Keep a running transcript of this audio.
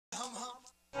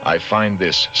I find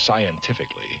this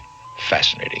scientifically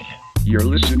fascinating. You're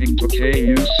listening to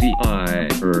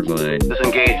KUCI Irvine.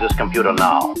 Disengage this computer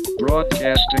now.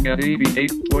 Broadcasting at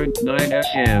 88.9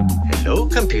 FM. Hello,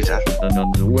 computer. And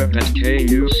on the web at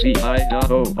kuci.org.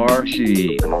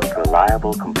 The most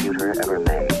reliable computer ever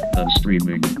made. And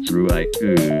streaming through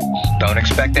iTunes. Don't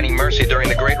expect any mercy during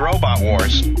the Great Robot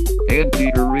Wars.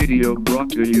 Anteater Radio brought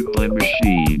to you by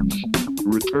machines.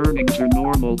 Returning to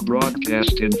normal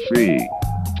broadcast in 3,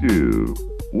 2,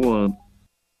 1.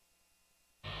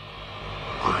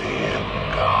 I am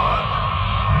God.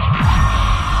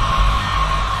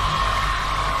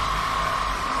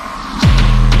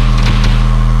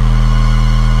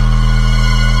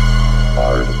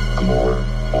 Hardcore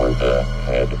for the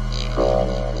headstrong.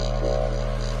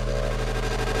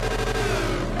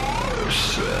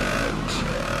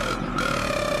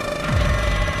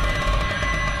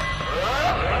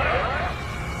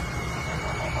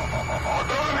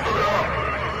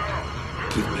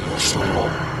 Give me your soul.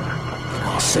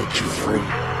 I'll set you free.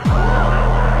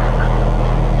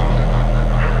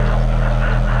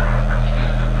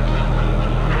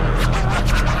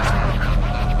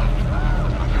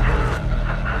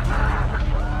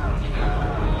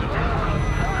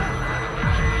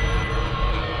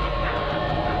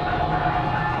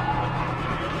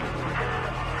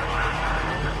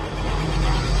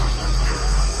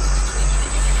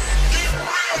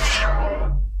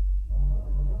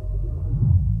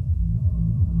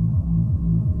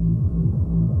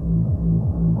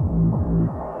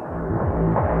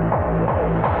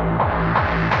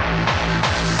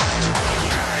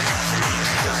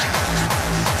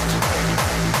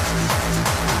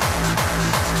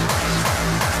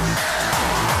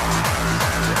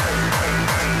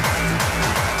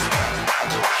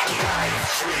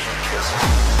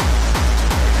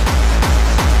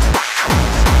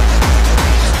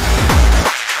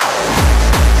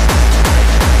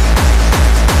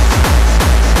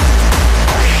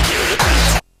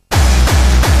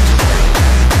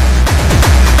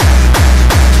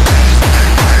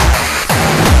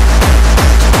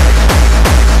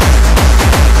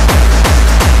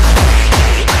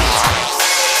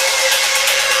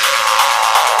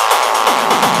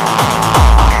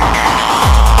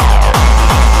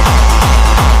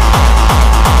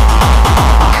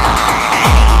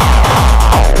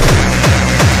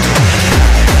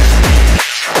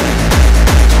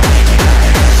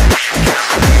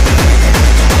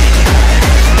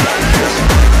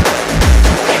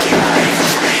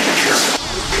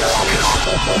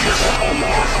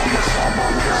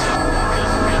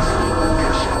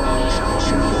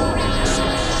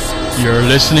 You're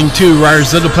listening to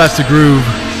Riders of the Plastic Groove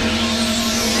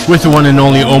with the one and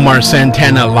only Omar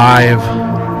Santana live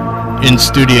in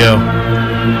studio.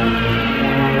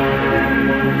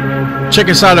 Check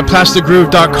us out at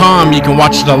plasticgroove.com. You can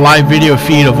watch the live video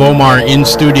feed of Omar in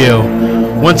studio.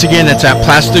 Once again, it's at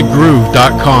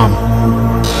plasticgroove.com.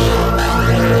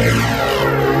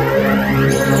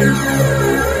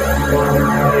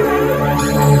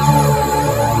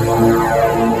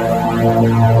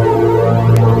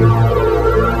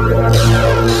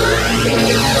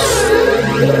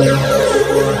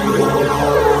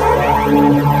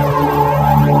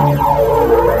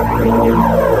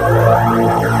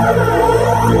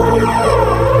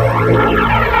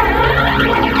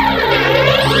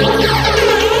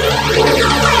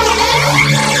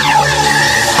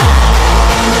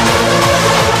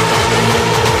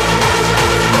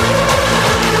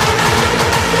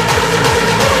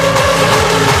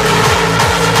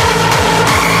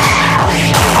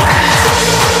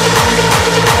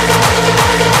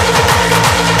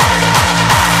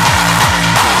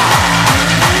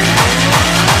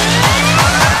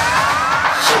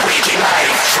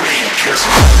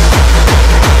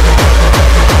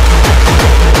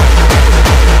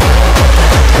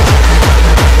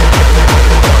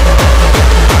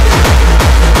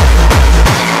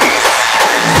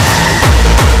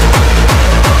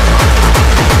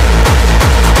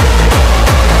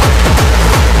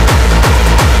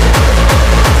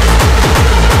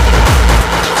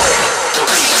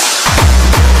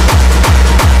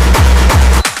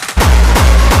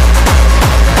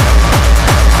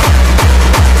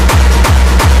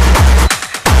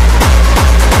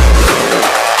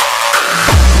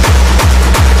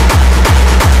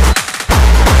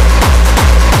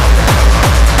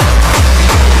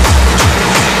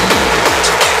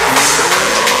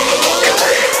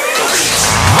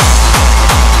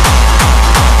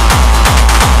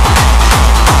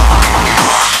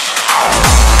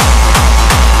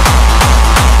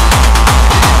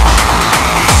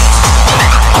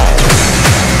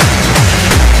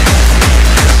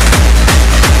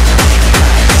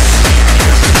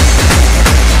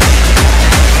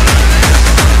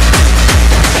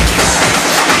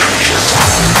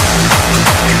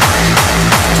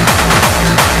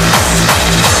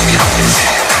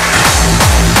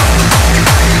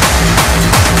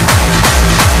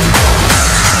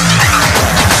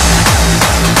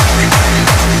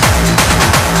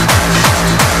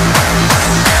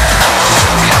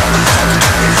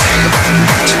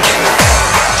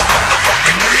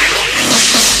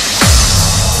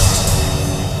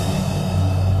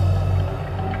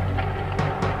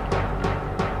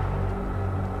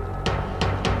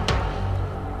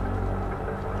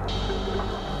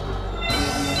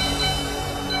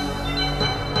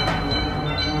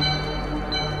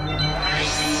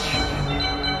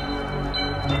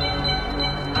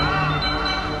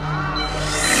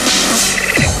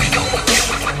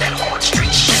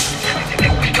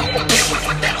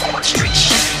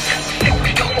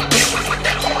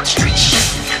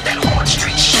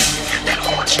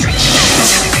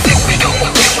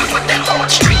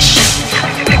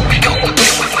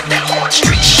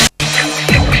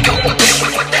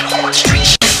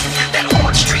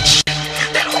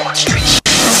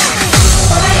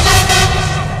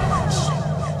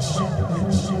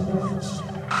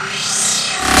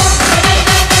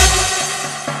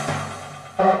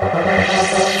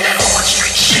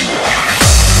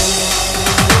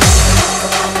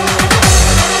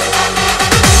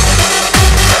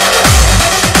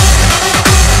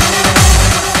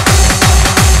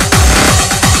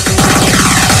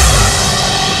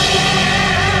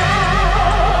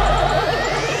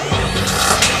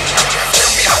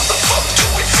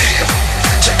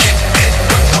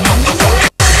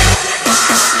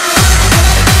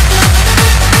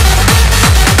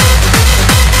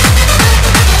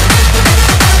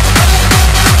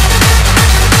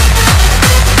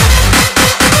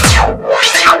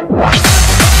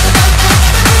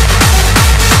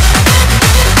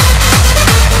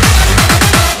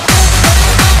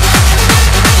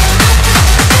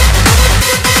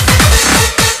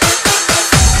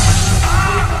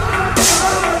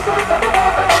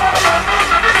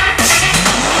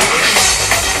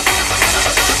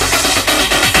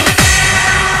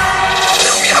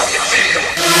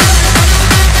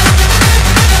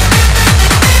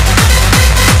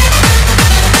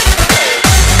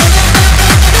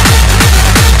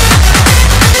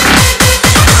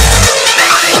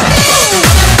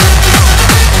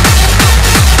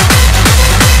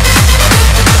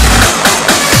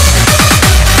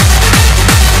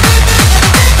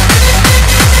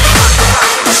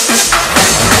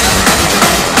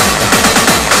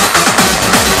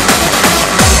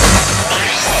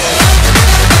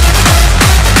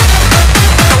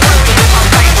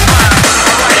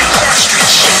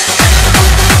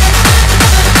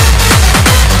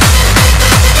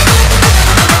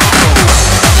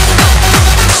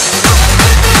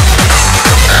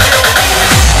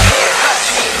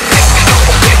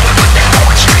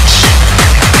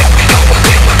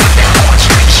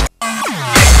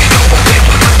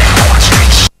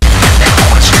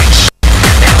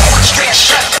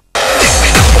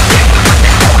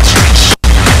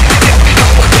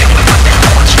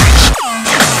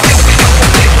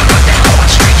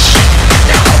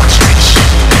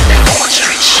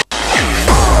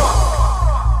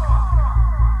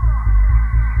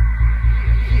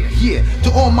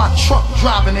 truck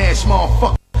driving ass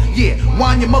motherfucker. Yeah,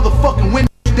 wind your motherfucking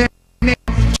windows down now.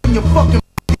 Turn your fucking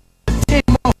 10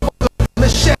 motherfucker.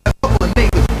 Let's share a couple of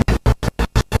niggas.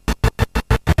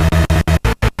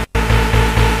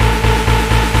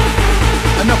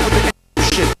 Enough with the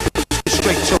shit.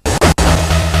 Straight to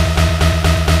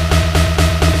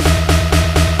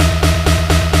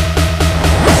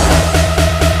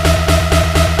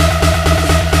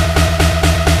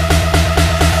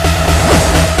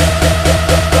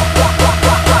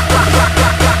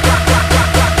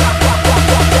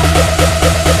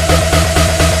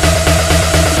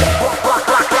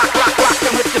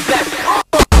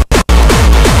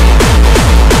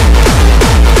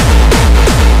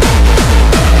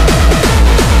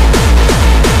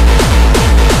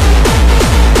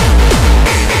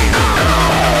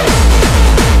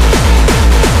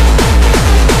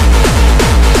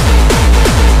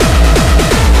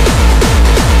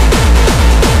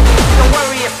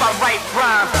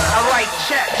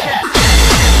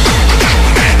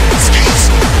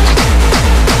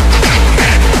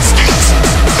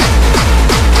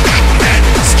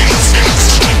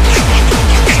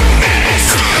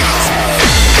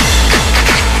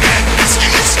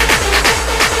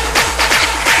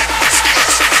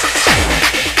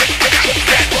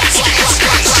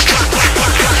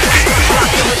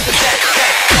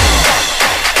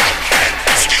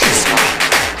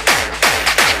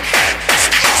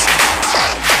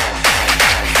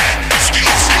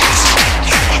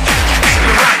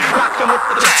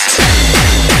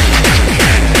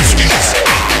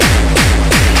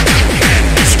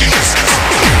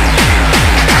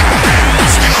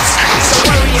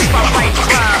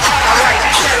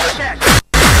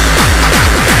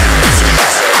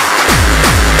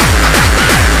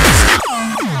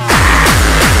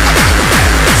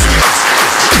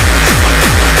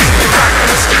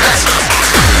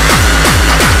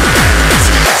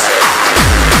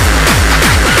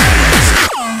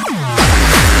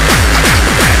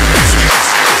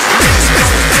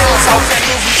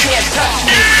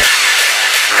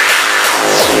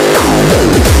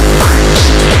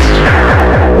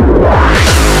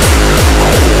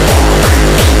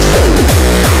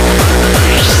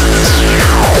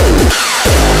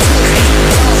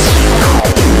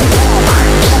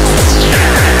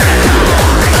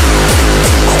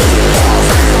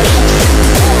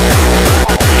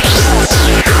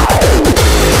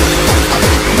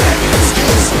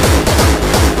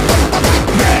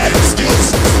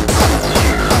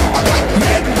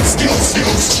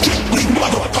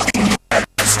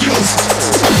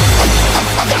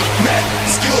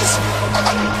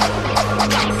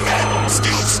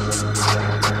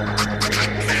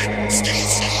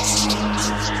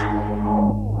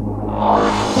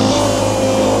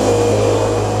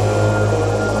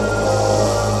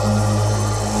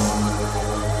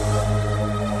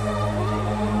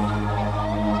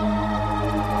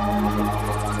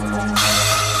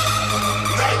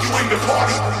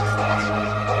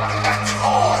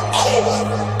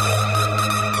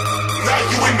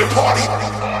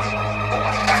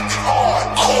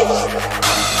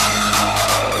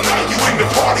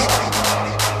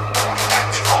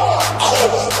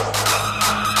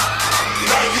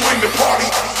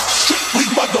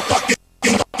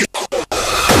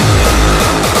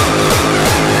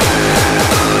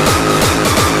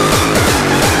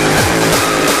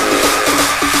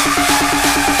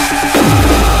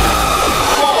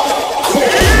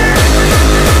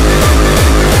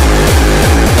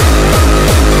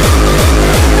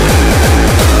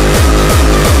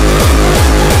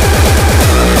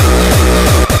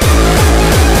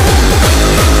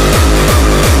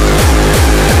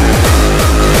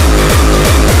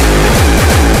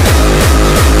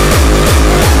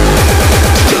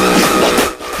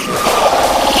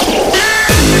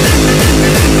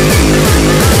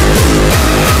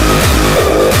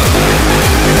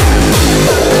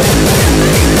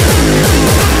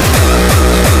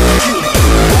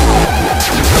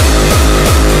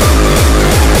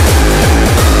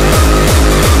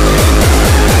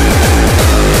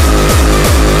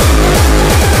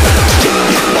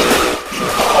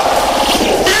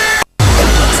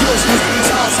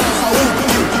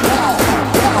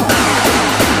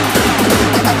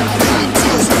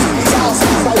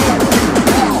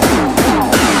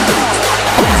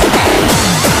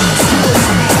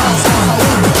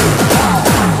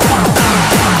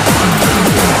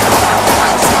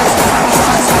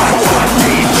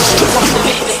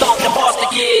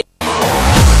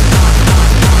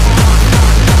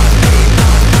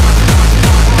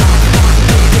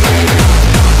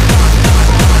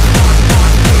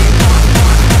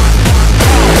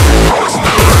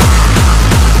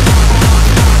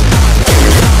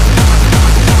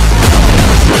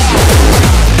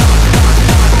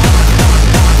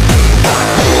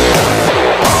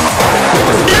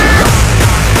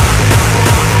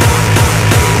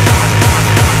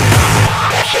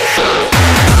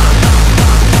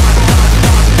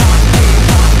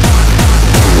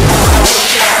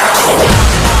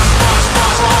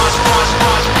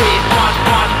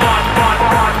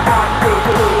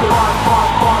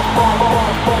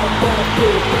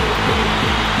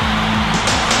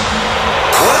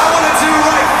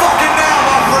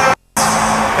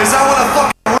I want to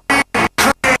fucking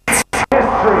recreate history.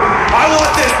 I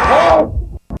want this whole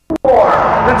war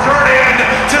to turn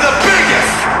into the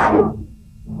biggest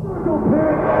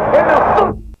in the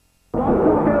fuck.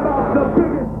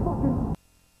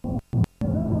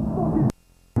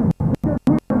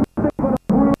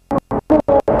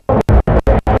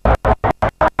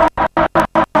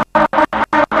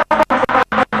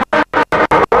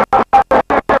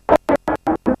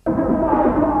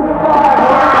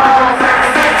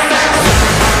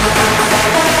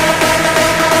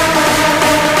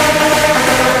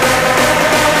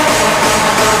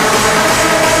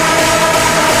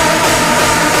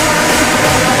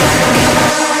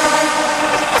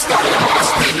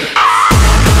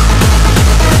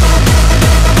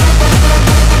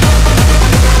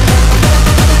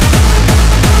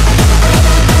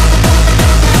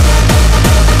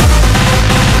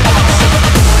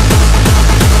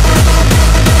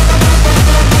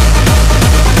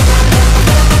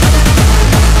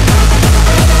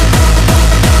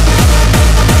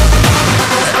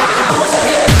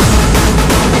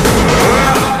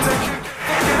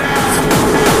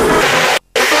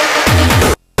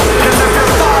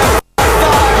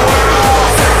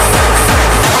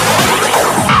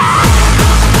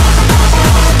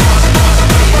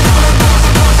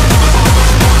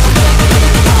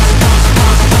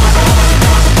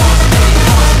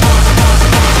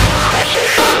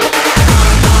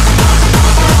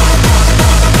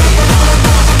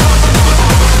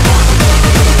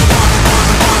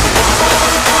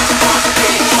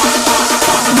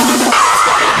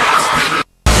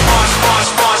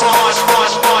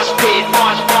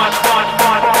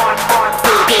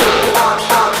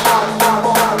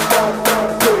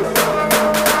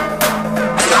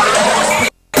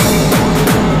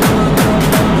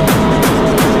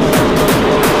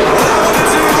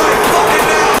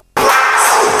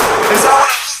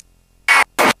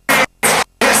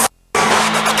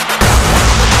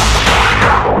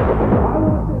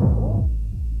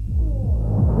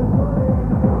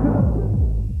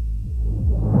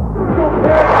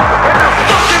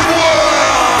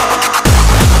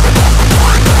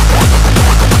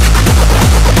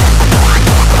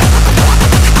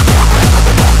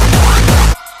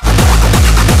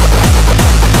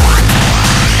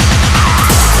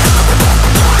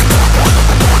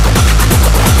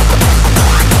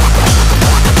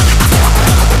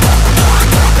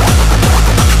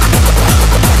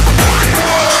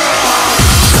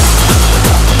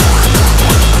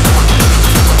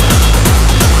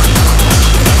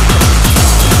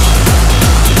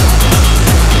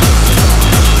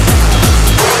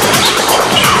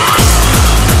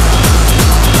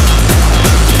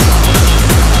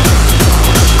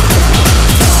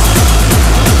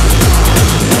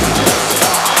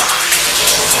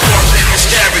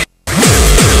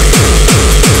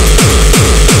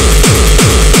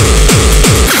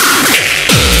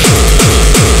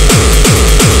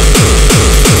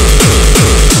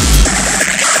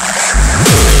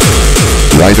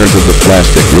 Riders of the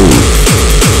Plastic Groove.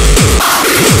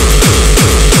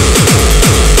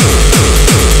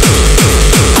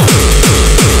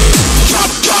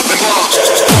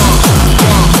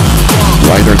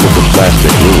 Riders of the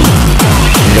Plastic Groove.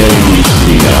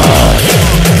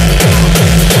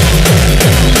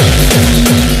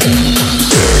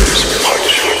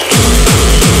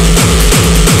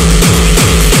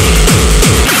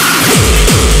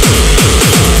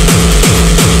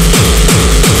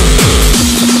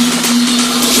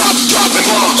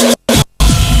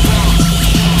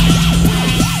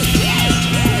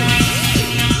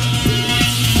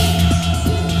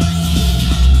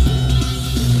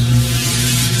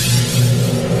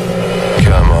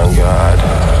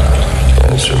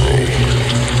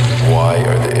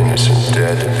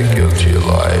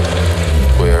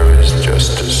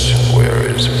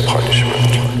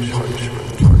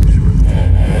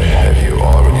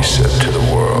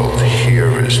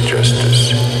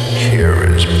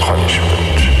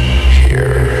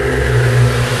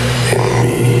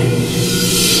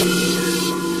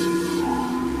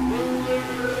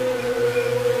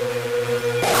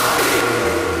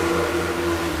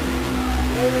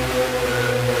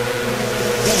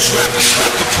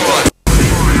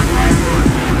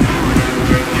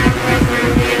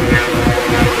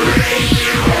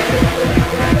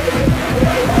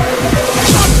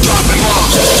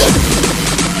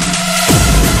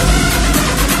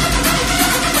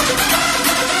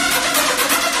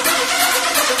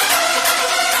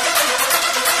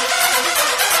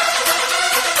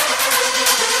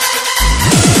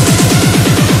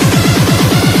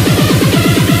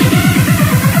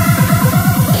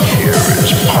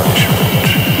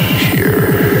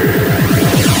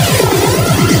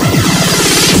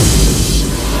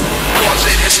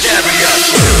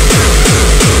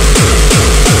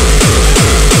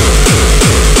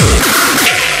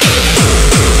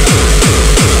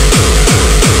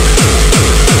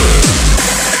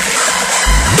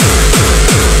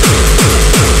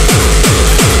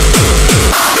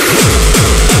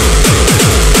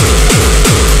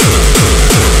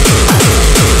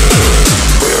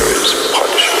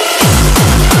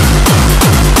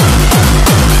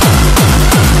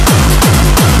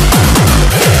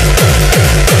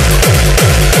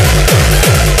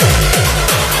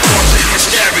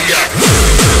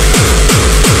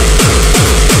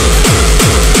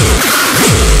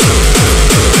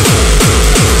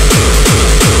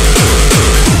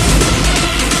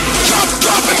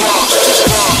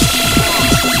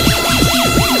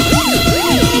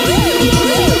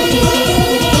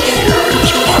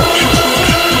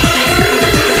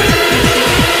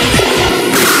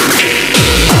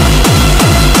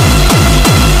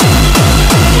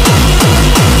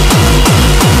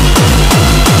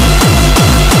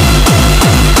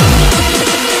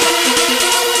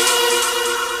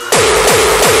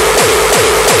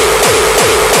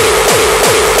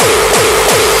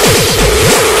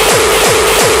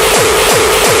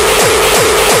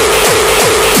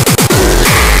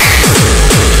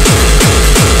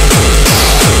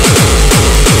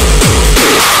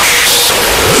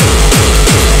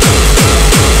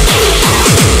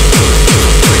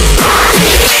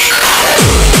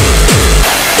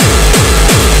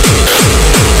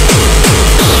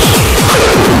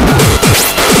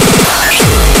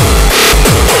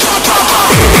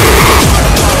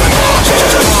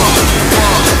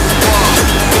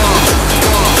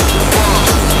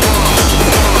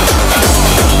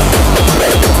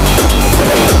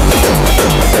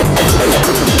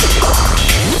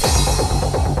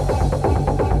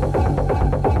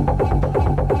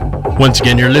 Once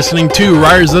again, you're listening to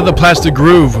Riders of the Plastic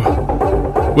Groove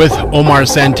with Omar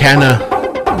Santana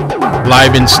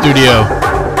live in studio.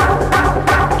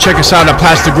 Check us out at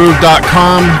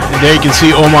plasticgroove.com. There you can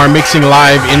see Omar mixing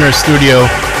live in our studio.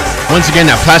 Once again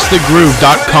at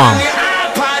plasticgroove.com.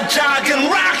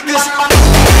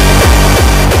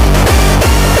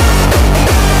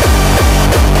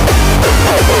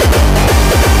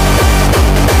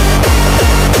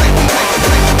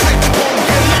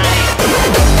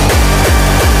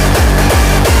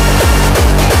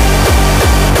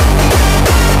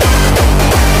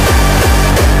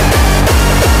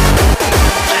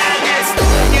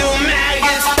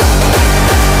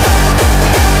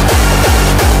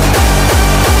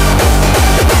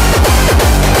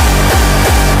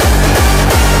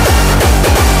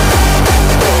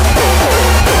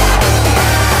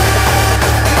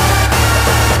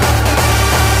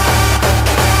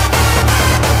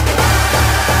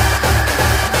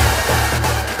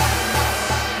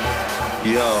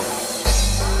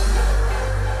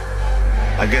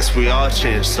 We all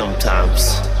change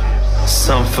sometimes,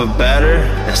 some for better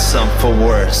and some for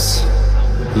worse.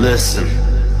 Listen.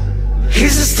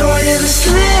 Here's the story of the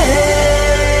snitch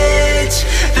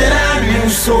that I knew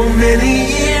so many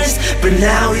years, but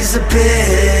now he's a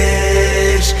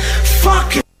bitch.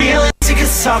 Fucking feelings, he can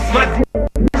suck my dick.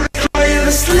 Story of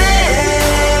the snitch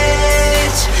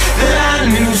that I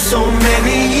knew so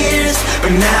many years,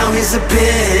 but now he's a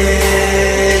bitch.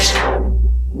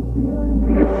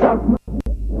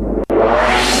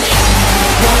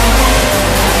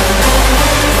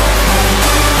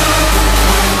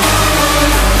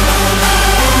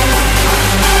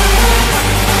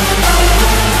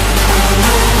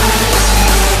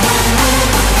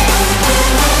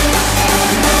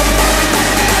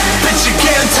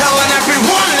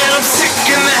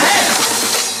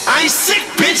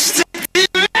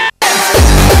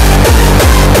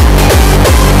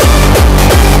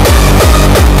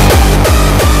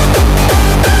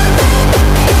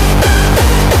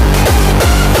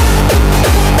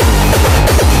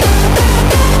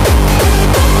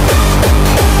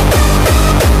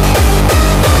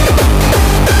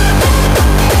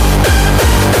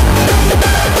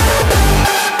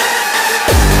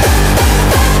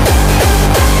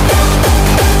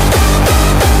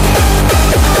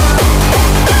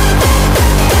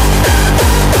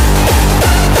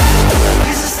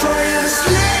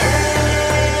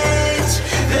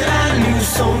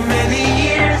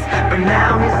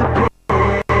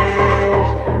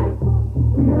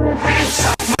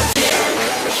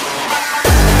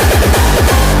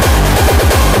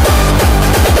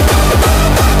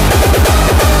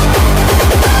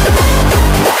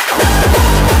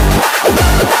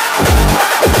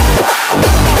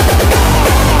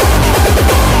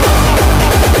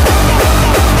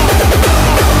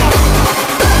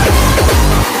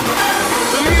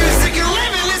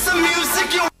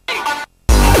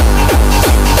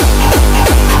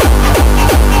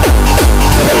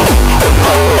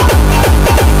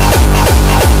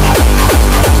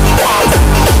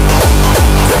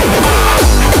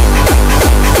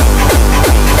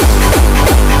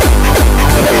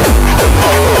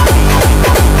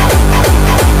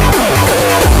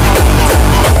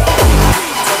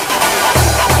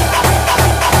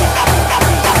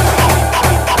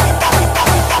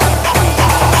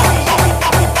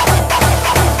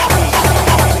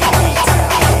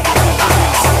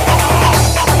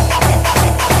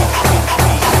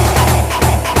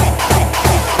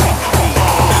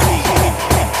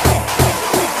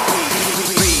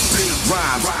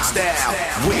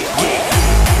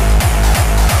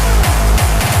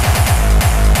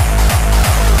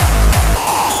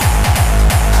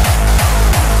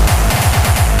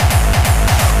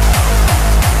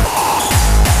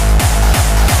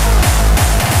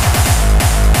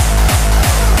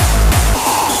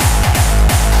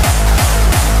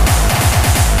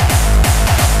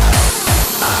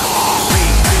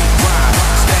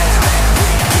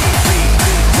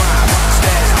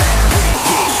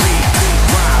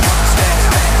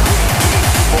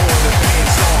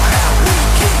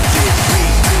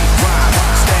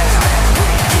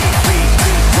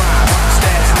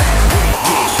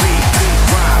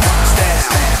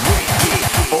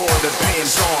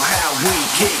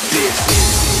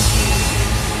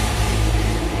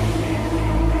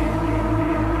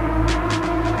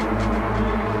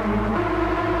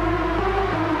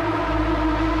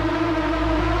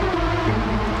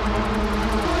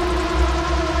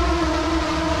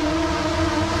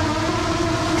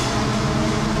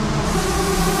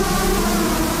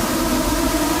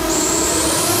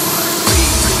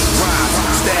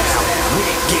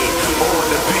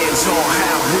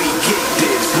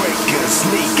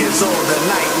 saw the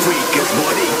night freakers,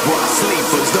 but equal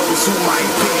sleepers. Those who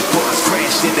might peep us,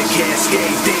 crashed in the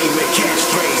cascade, demon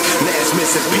catchphrase. Last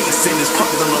missing piece in this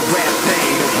puzzle of rap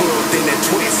thing. The world in a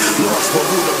twist, lost for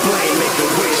who to blame. Make a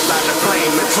wish, light a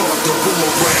flame, and toss the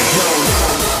boomerang.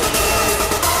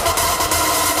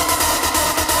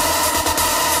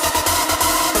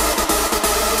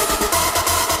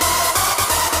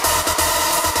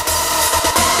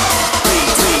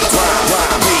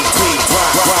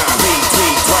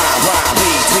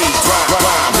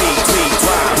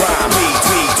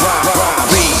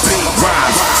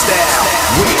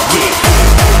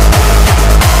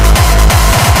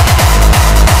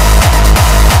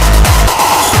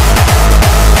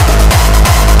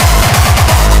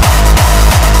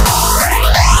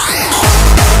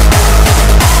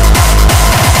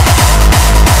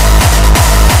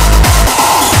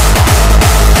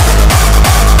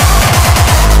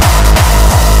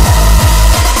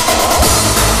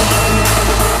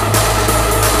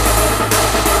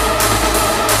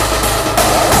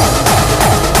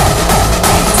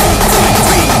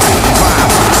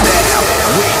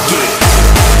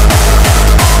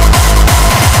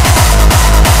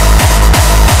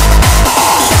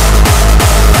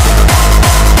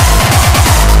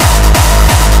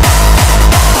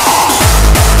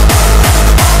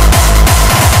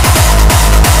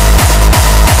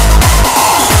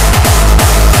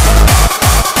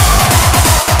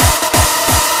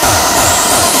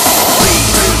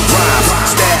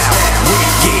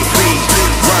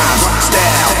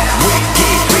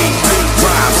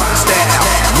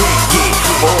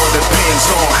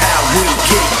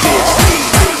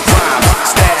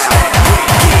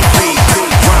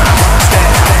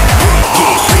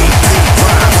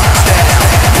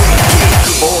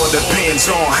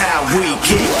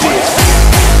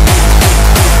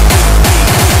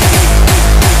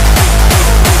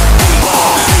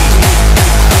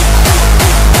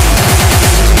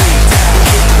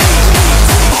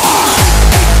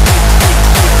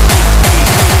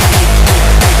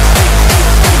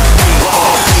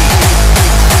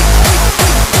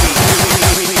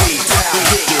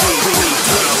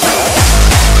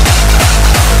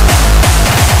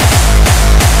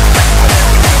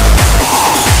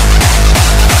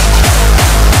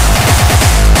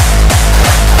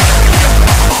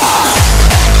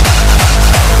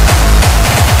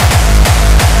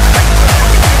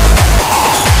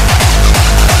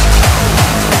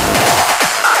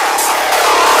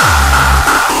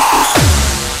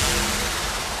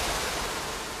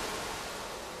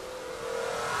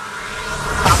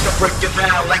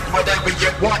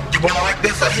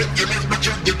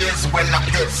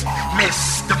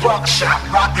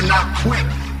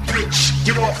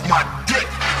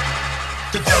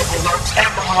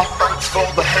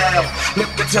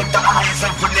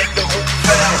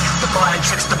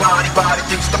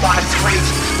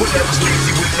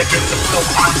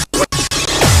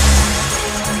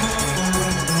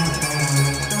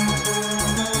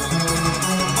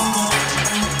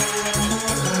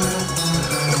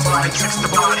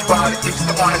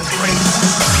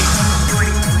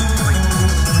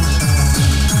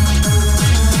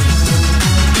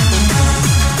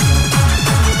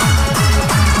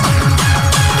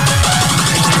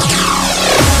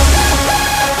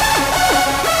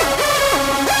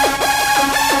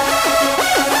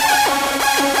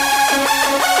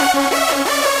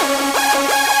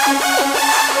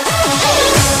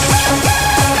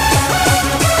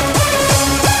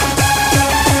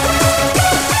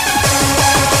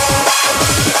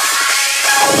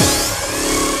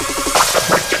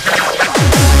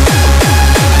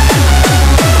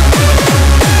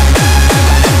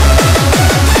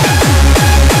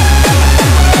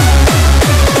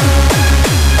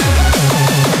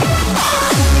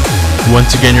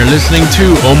 Once again, you're listening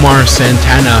to Omar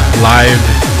Santana live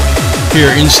here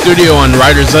in studio on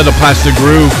Riders of the Plastic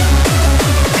Groove.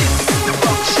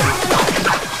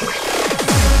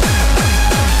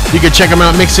 You can check him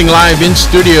out mixing live in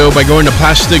studio by going to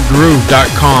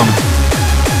plasticgroove.com.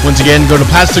 Once again, go to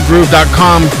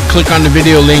plasticgroove.com, click on the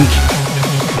video link,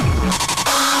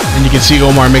 and you can see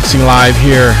Omar mixing live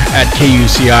here at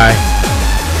KUCI.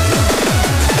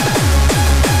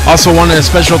 Also wanted a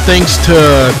special thanks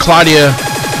to Claudia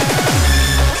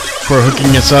for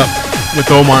hooking us up with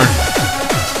Omar.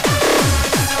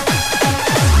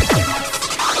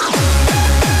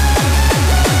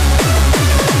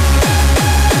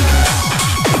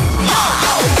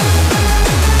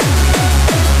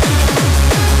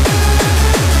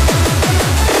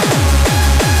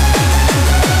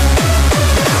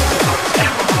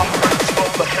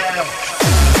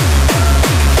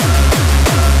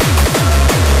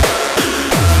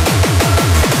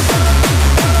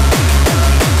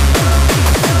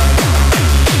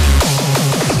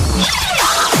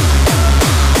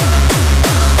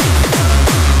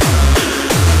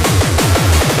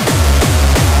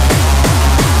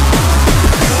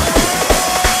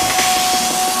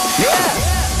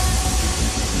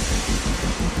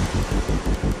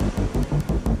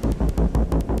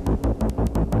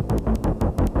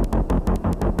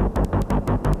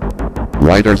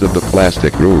 Riders of the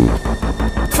Plastic Groove.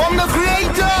 From the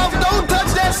creator of Don't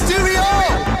Touch That Stereo,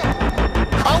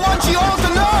 I want you all to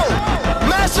know,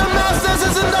 Master Masters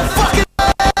is in the fucking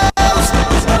house.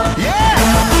 Yeah,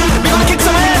 we're gonna kick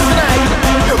some ass tonight.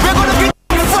 We're gonna kick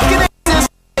some fucking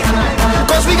asses,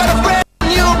 cause we got a brand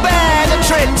new bag of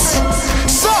tricks.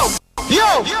 So,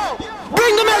 yo,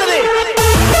 bring the melody.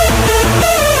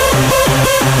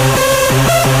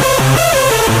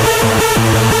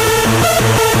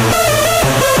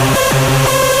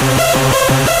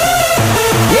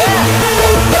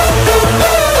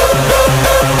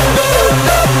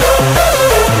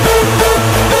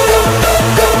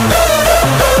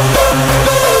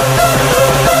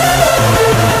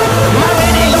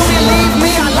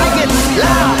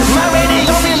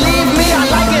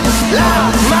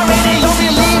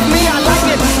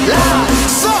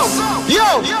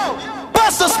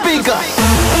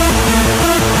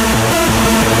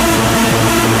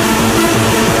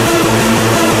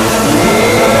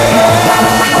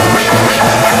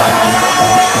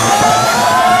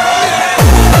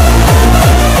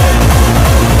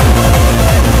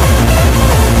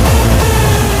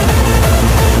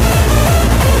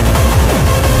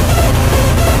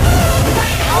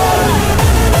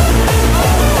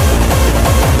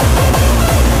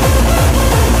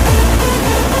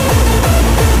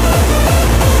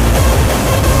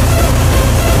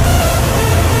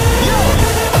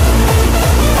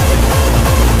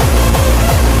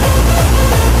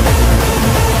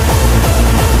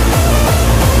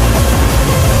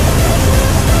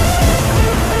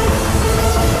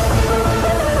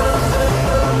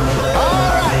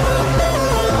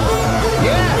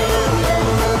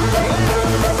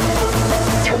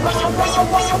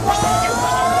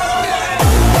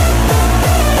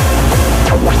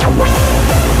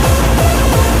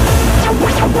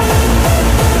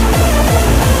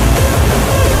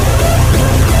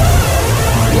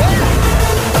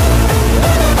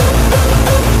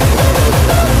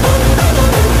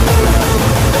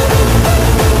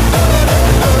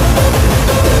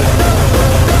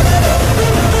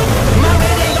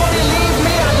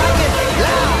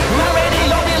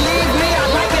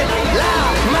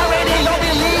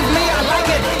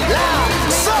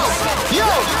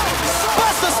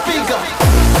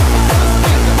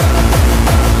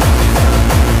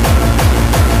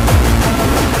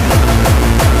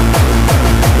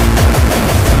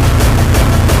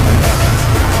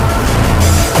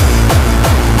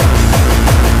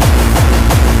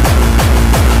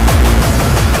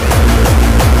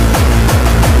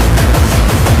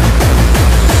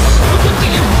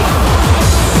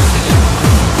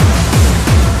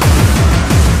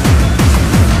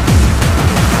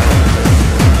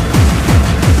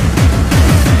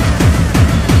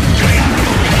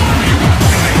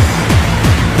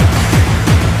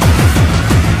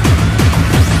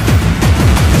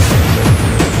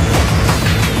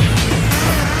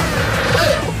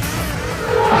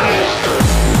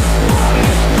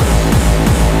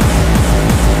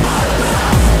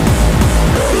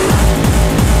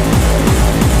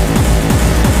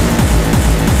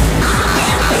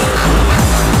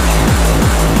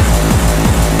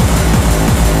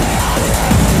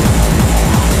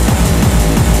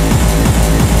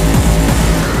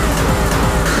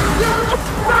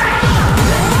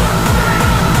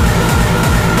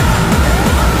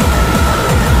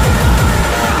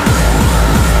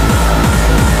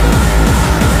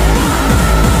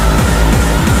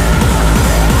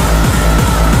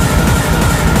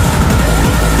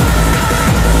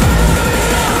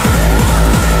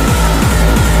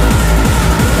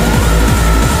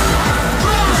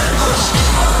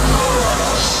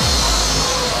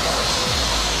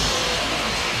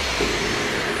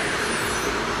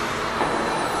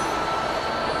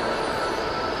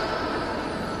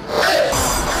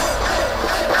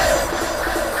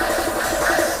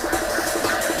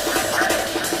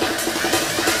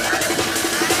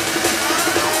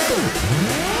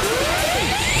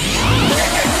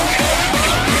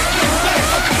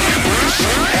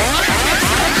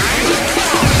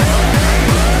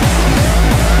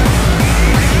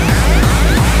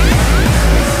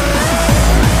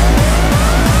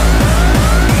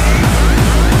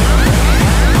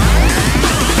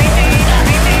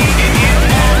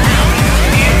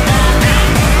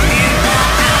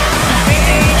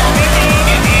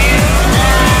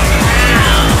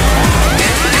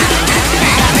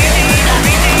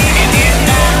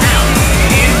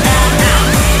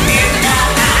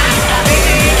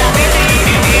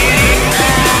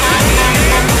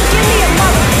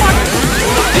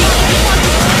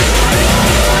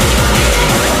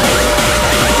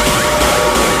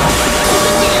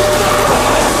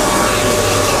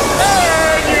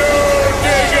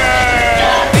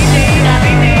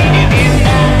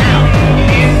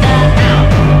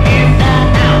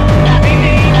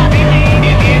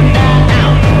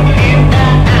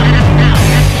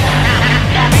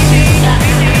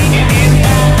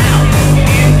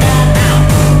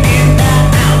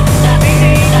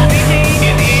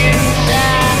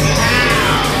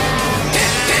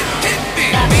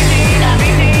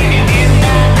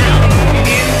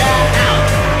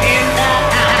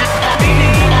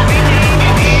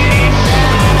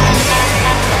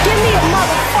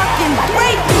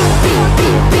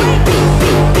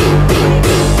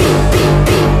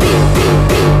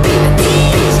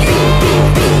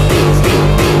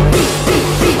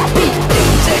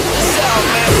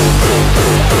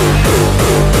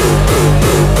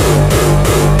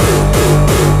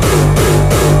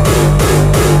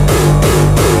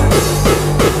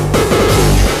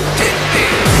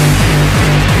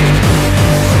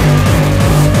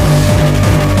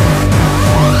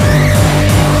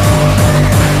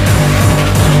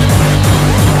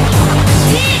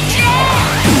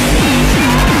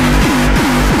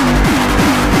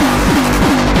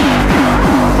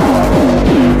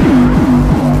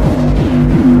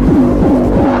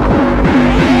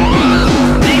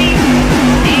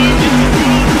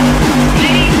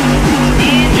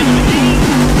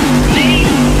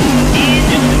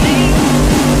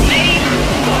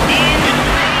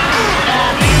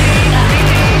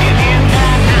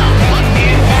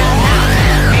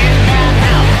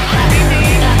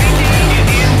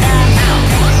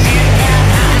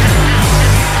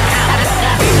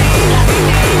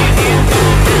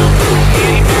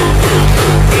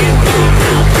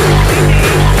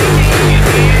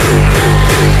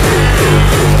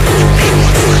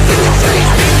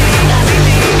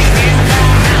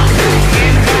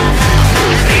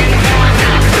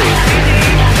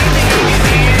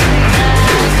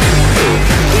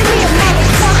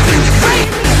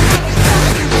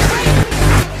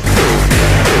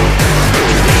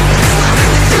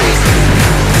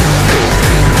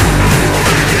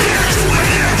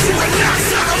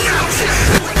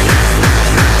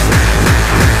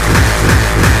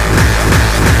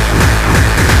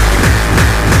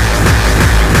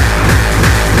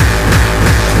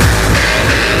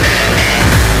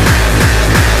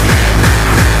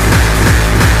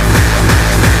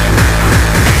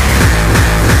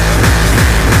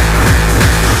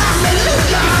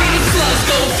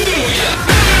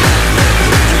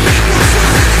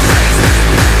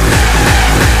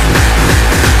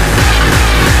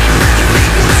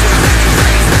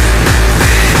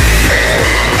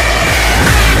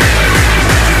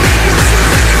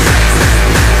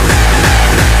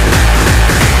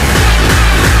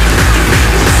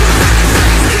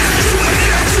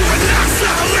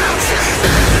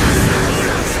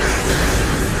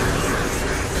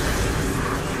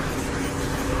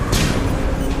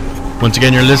 Once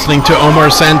again, you're listening to Omar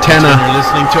Santana. You're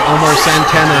listening to Omar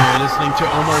Santana. You're listening to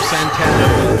Omar Santana.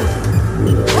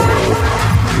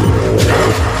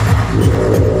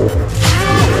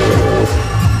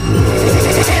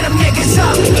 Tear them niggas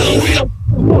up. We don't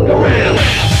fuck around.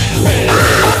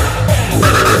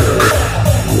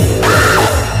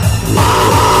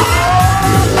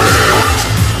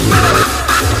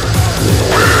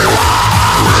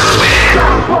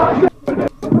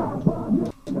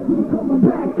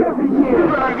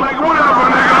 Like whatever,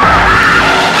 nigga.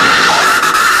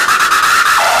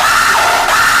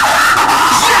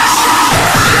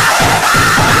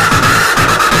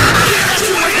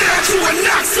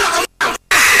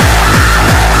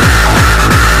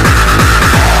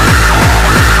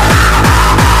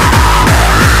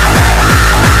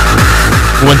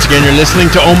 Once again, you're listening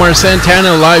to Omar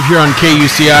Santana live here on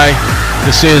KUCI.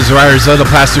 This is Riders of the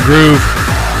Plastic Groove.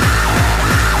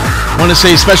 I want to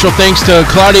say special thanks to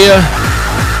Claudia.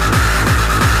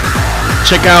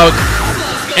 Check out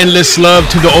Endless Love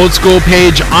to the Old School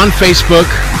page on Facebook.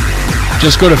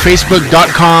 Just go to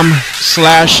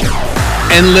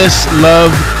facebook.com/Endless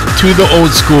Love to the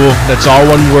Old School. That's all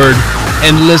one word.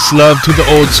 Endless Love to the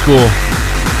Old School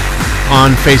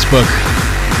on Facebook.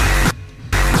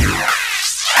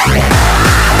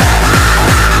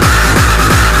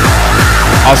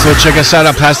 Also, check us out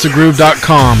at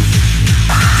plasticgroove.com.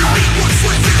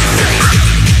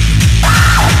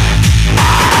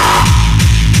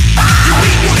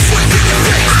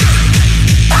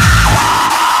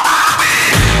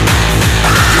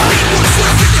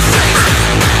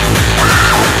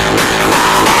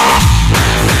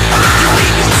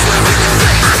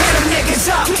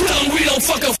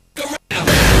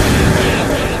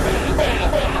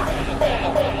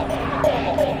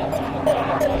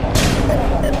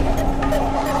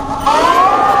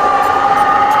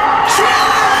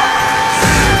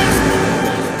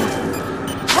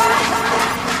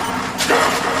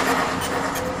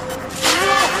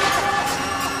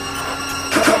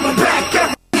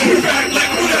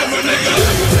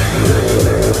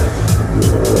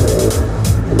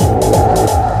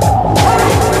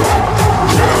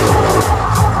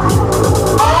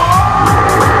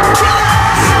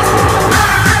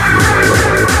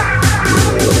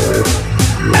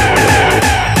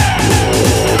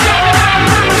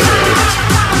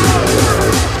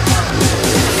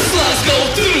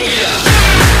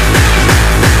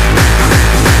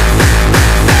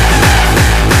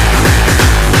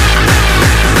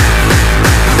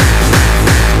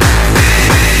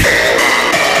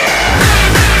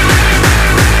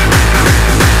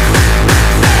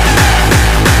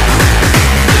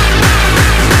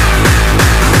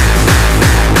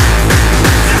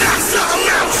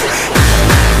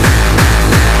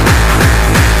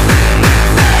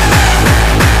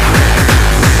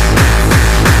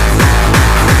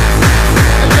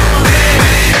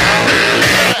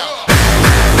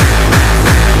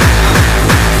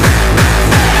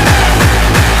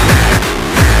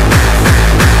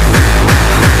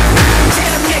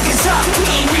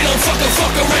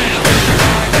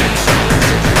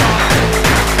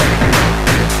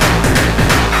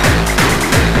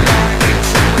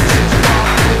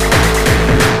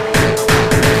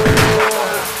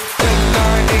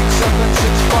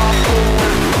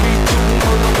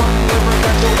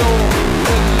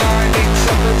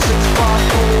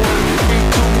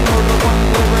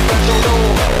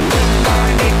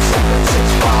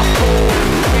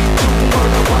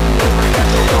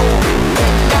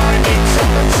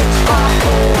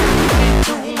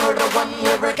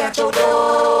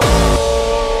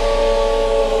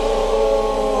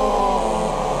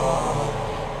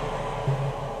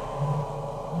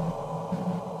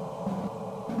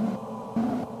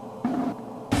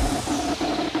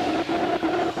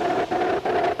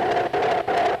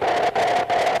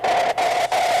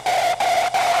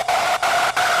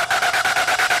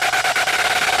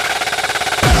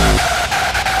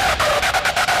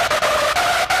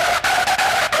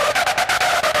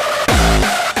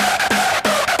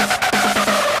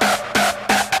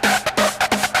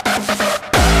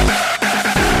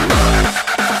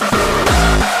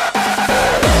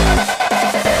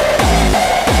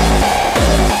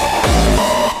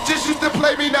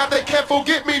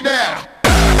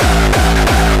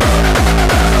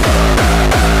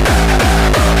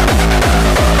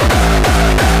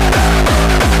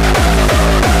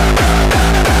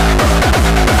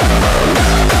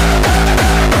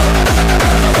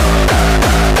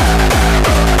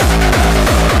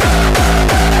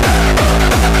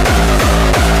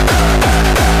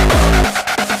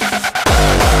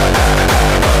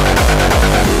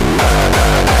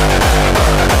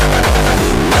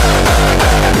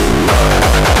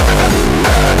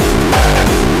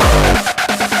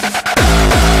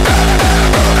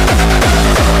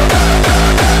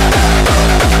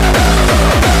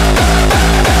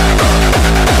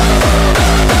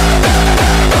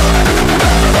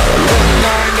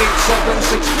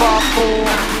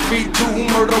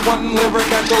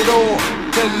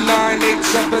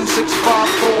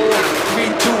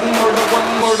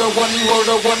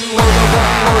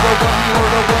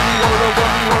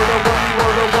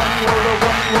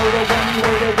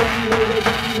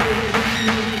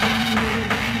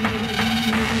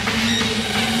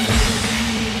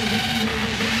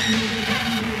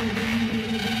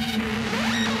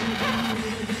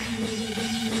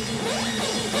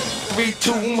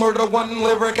 Murder, one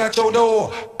lyric at your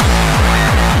door.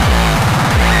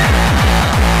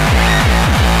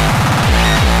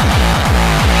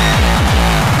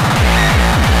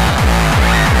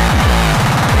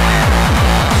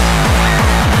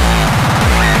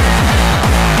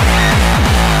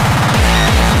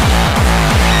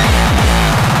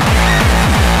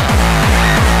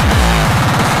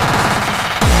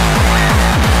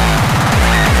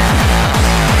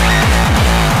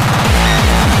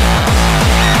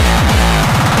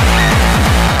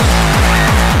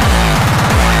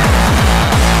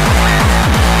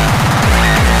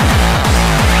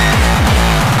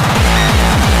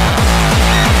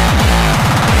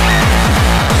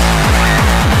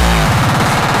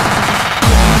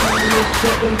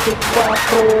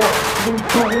 7654, we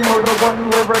do murder, one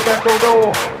lyric at your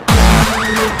door.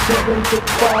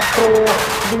 7654,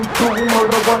 we do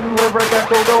murder, one lyric at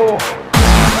your door.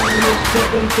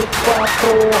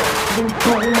 7654, we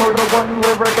do murder, one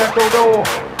lyric at your door.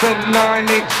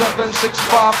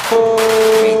 1098764,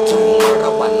 we do murder,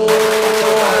 one lyric at your door.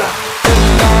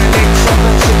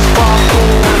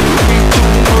 1098764, we do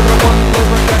murder, one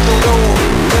lyric at your door.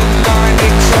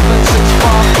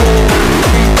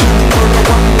 1098764, we do murder,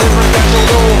 one lyric at your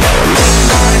door.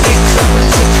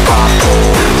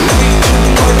 1098764, we do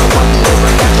murder, one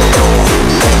lyric at your door.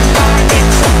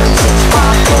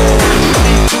 1098764,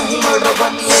 we do murder,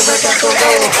 one lyric at your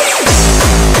door.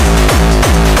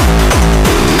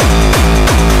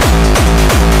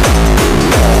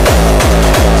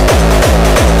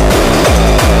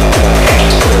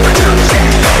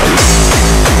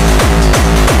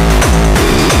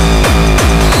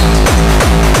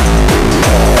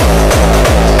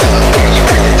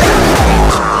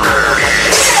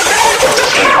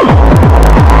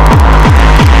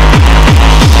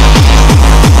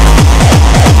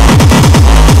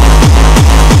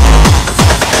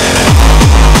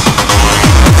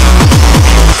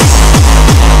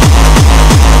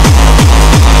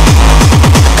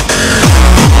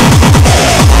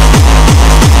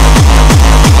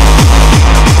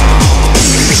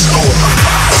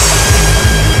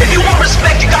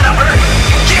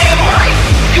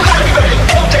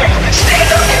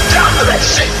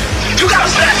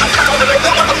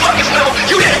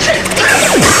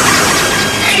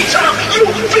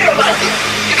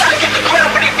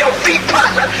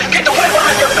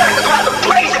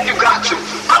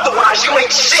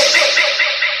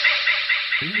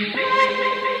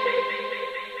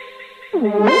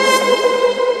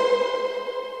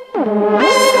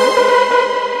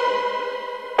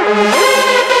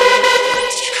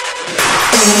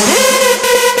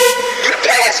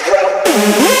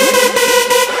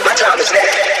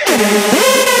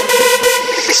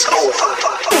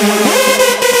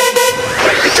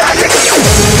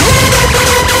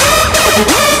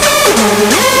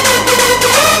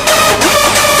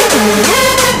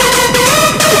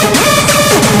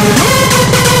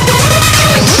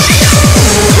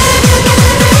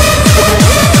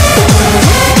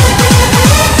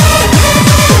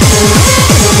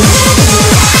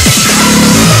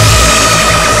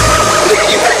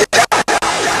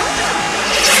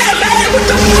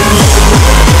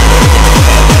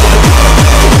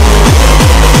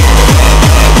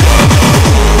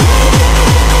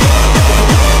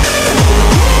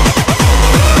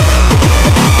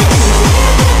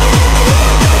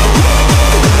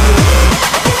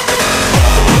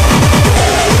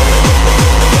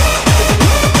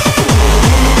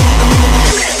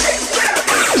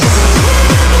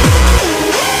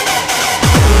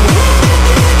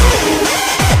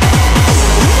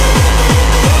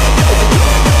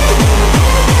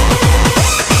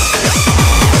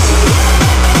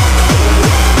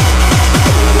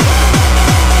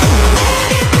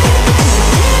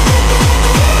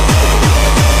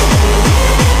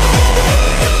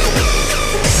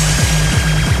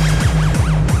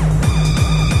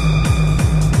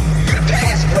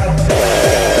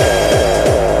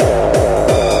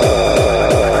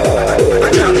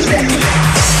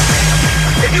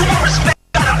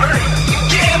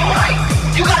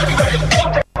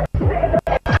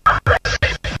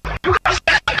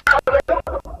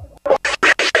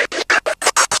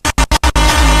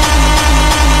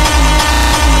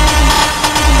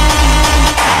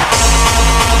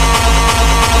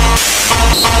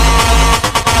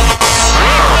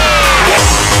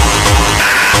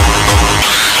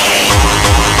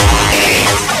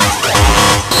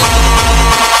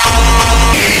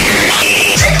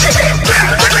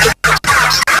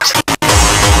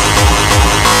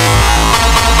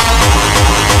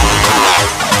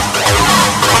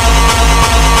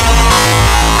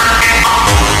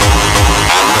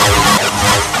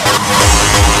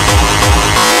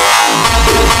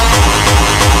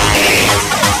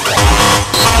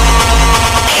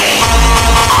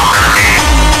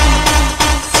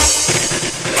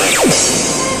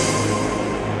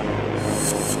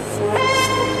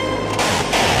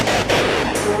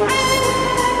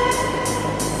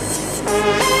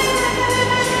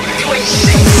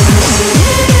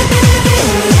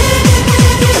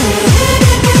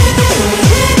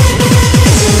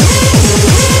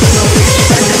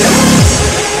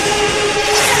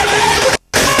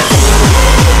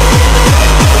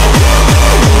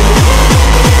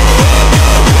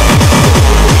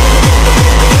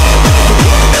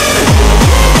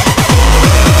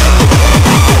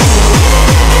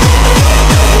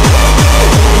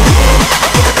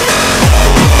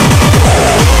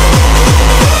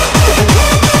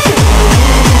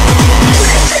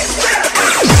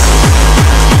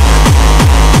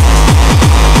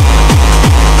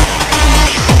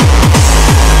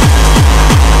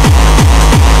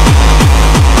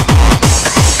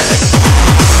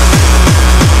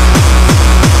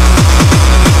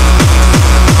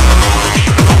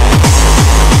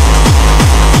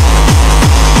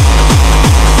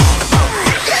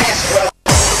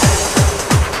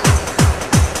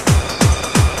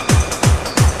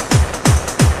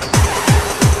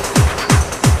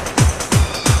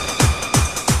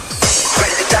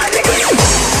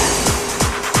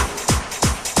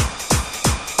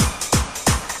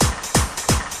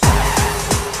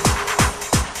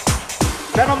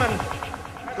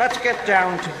 get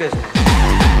down to business.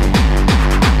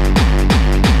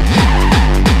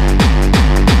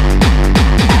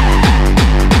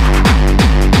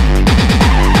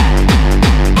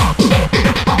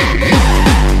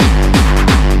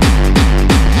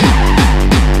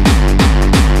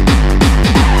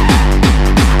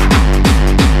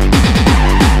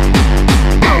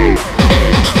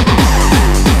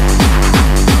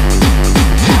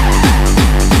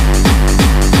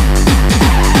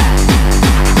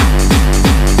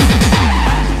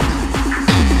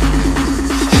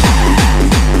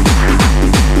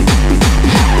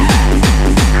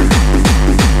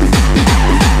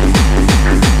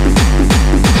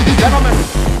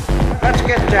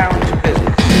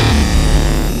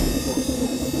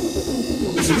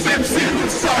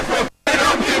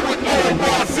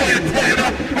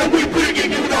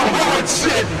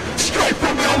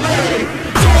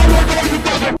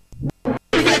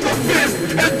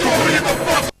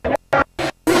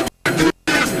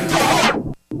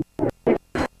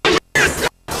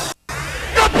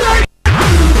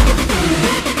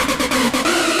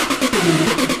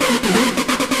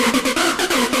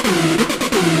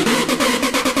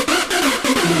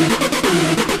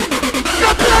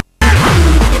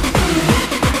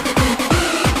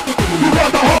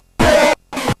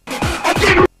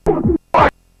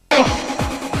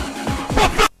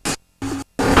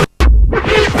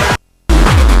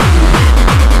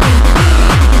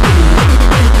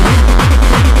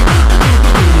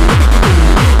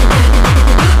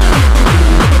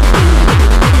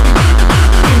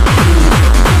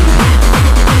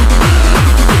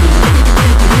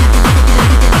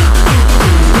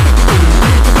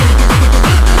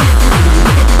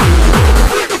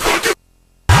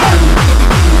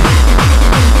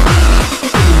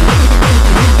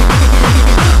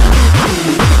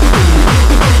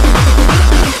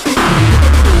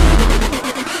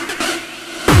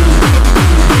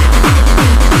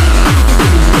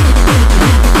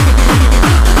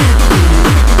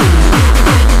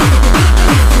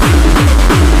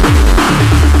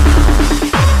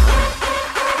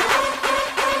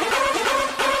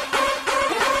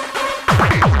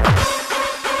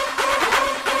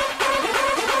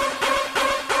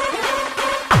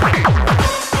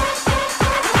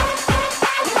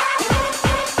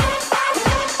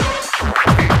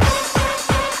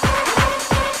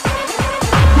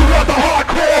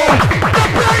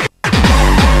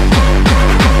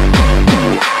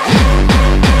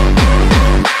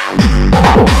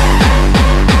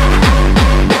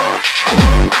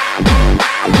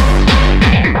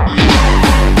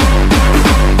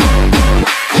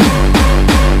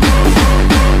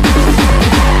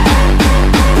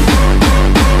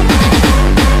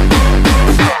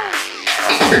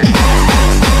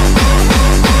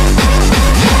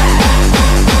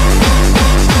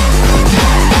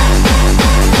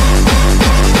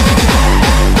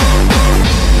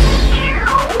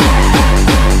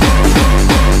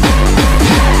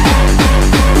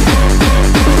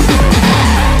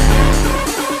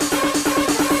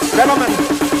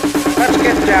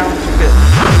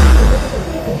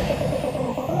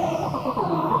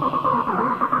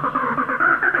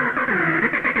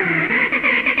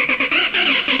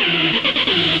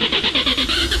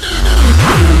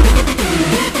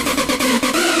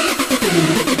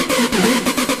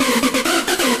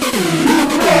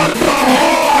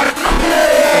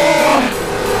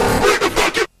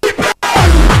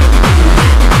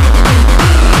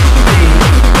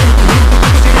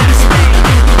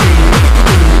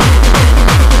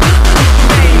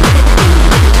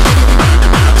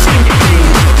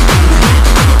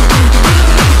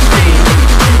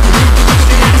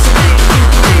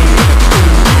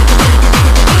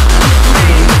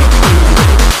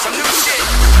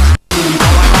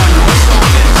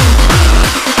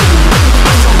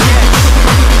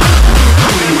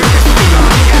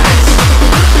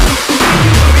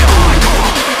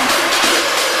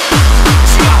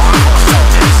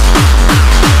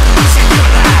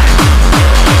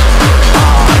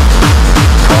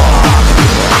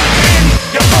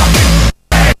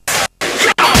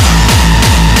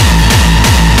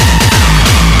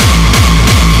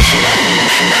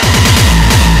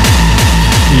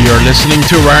 Listening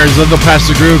to Riders of the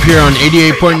Plastic Groove here on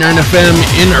 88.9 FM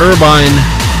in Irvine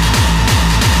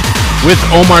with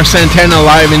Omar Santana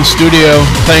live in studio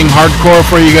playing hardcore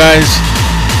for you guys.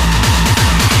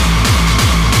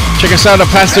 Check us out at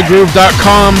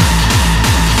plasticgroove.com.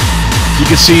 You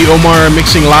can see Omar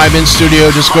mixing live in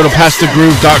studio. Just go to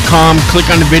plasticgroove.com, click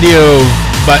on the video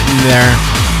button there.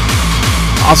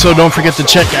 Also, don't forget to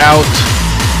check out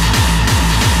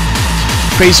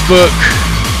Facebook,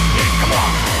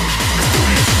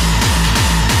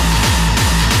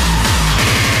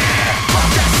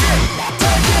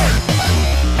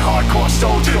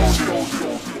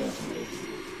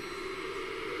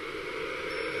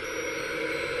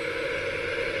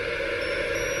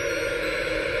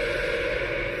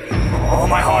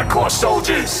 my hardcore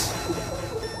soldiers,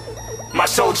 my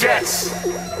soldiers.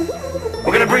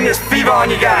 We're gonna bring this fever on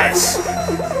you guys,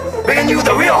 bringing you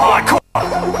the real hardcore.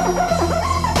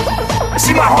 I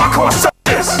see my hardcore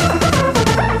soldiers.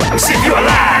 Let me see if you're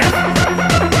alive.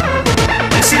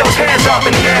 Let me see those hands up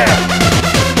in the air.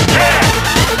 Yeah,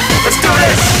 let's do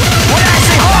this. When I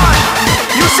say hard,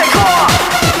 you say core.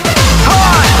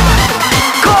 Hard,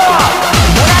 core.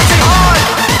 When I say hard,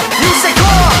 you say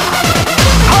core.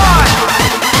 Hard,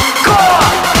 core.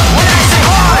 When I say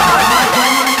hard,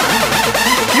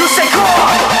 you say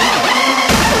core.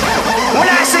 When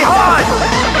I say hard,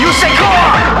 you say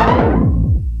core.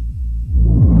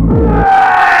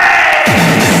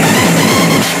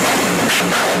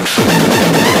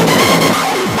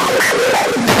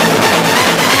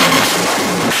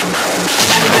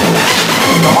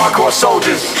 The hardcore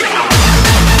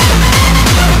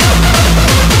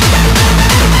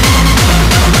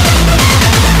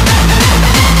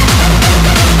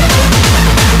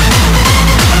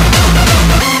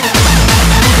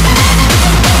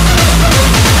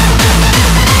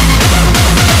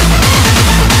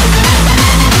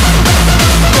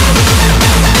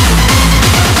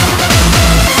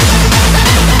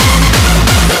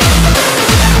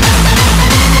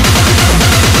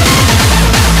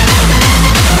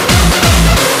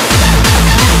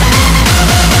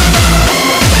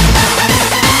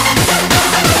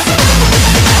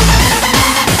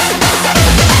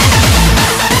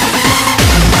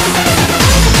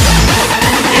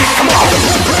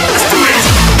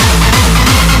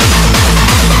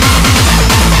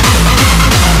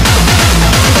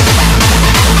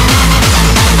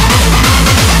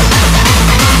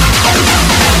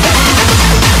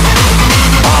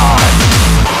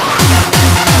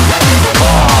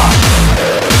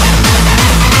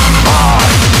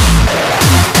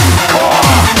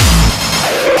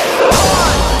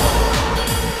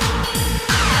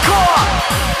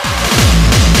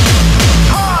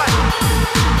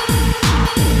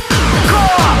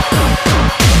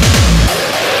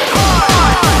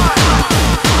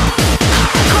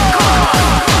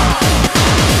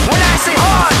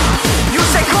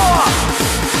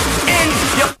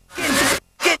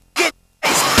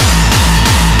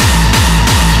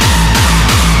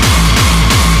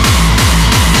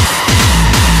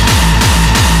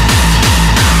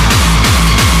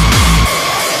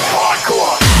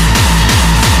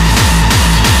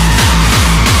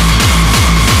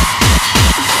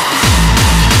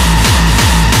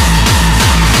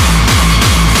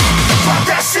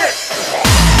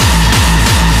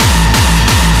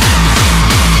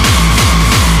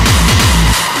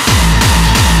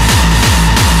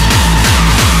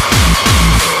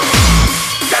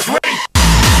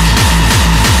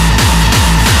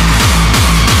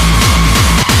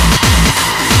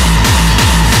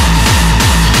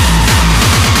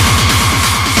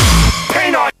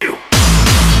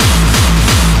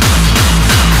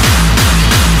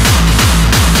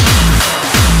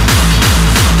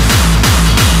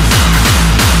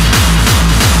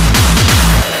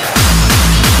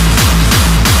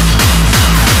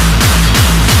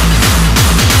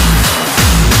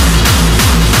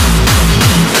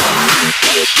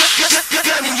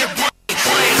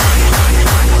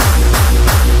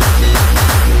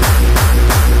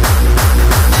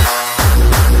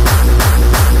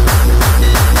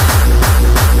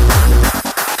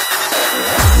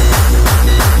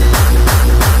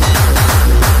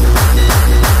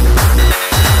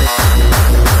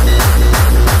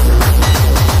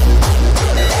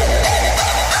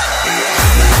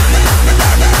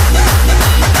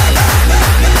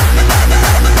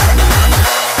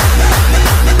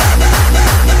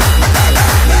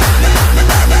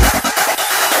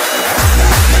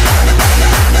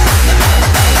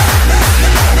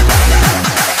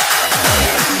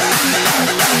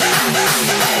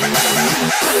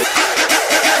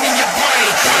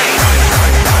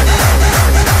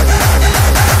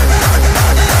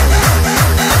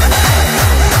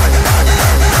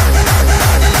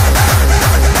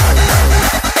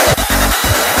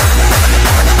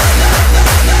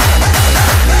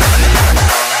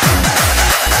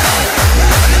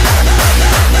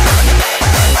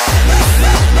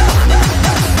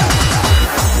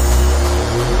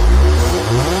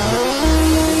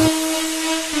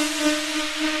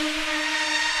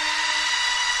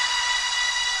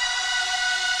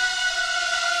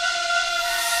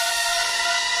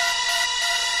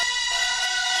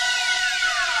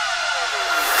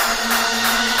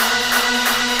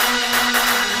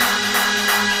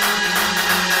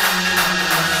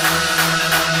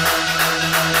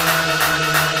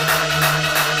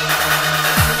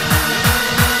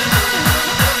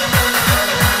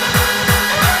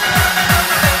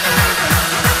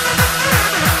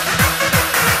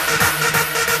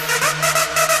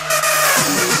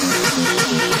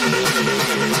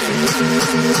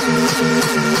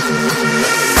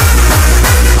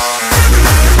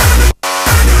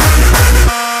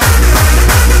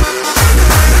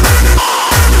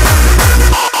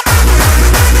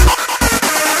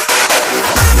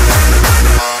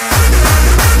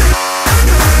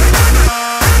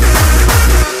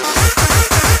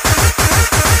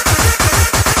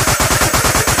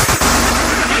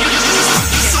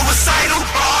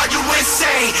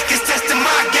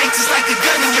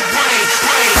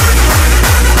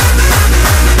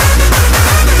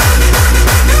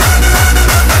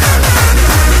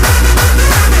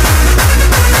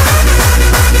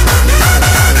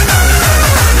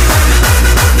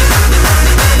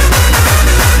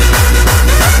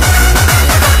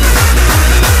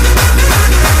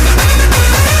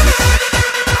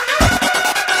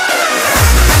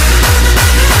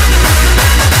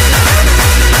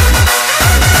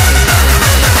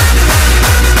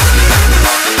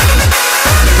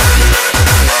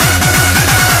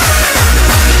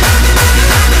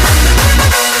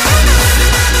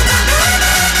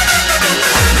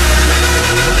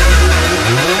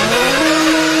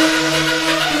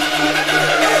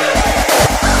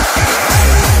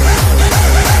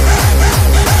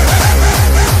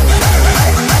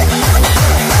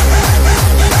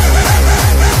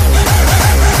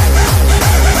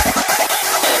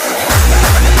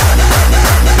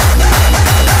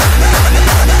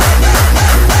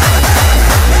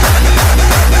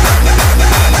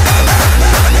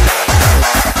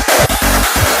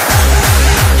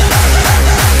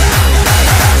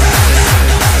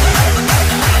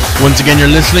Once again, you're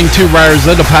listening to Riders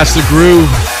of the Plastic Groove.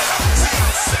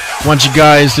 Want you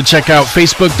guys to check out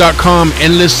facebook.com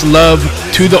Endless Love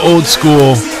to the Old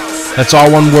School. That's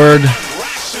all one word.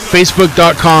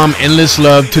 Facebook.com Endless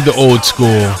Love to the Old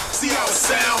School.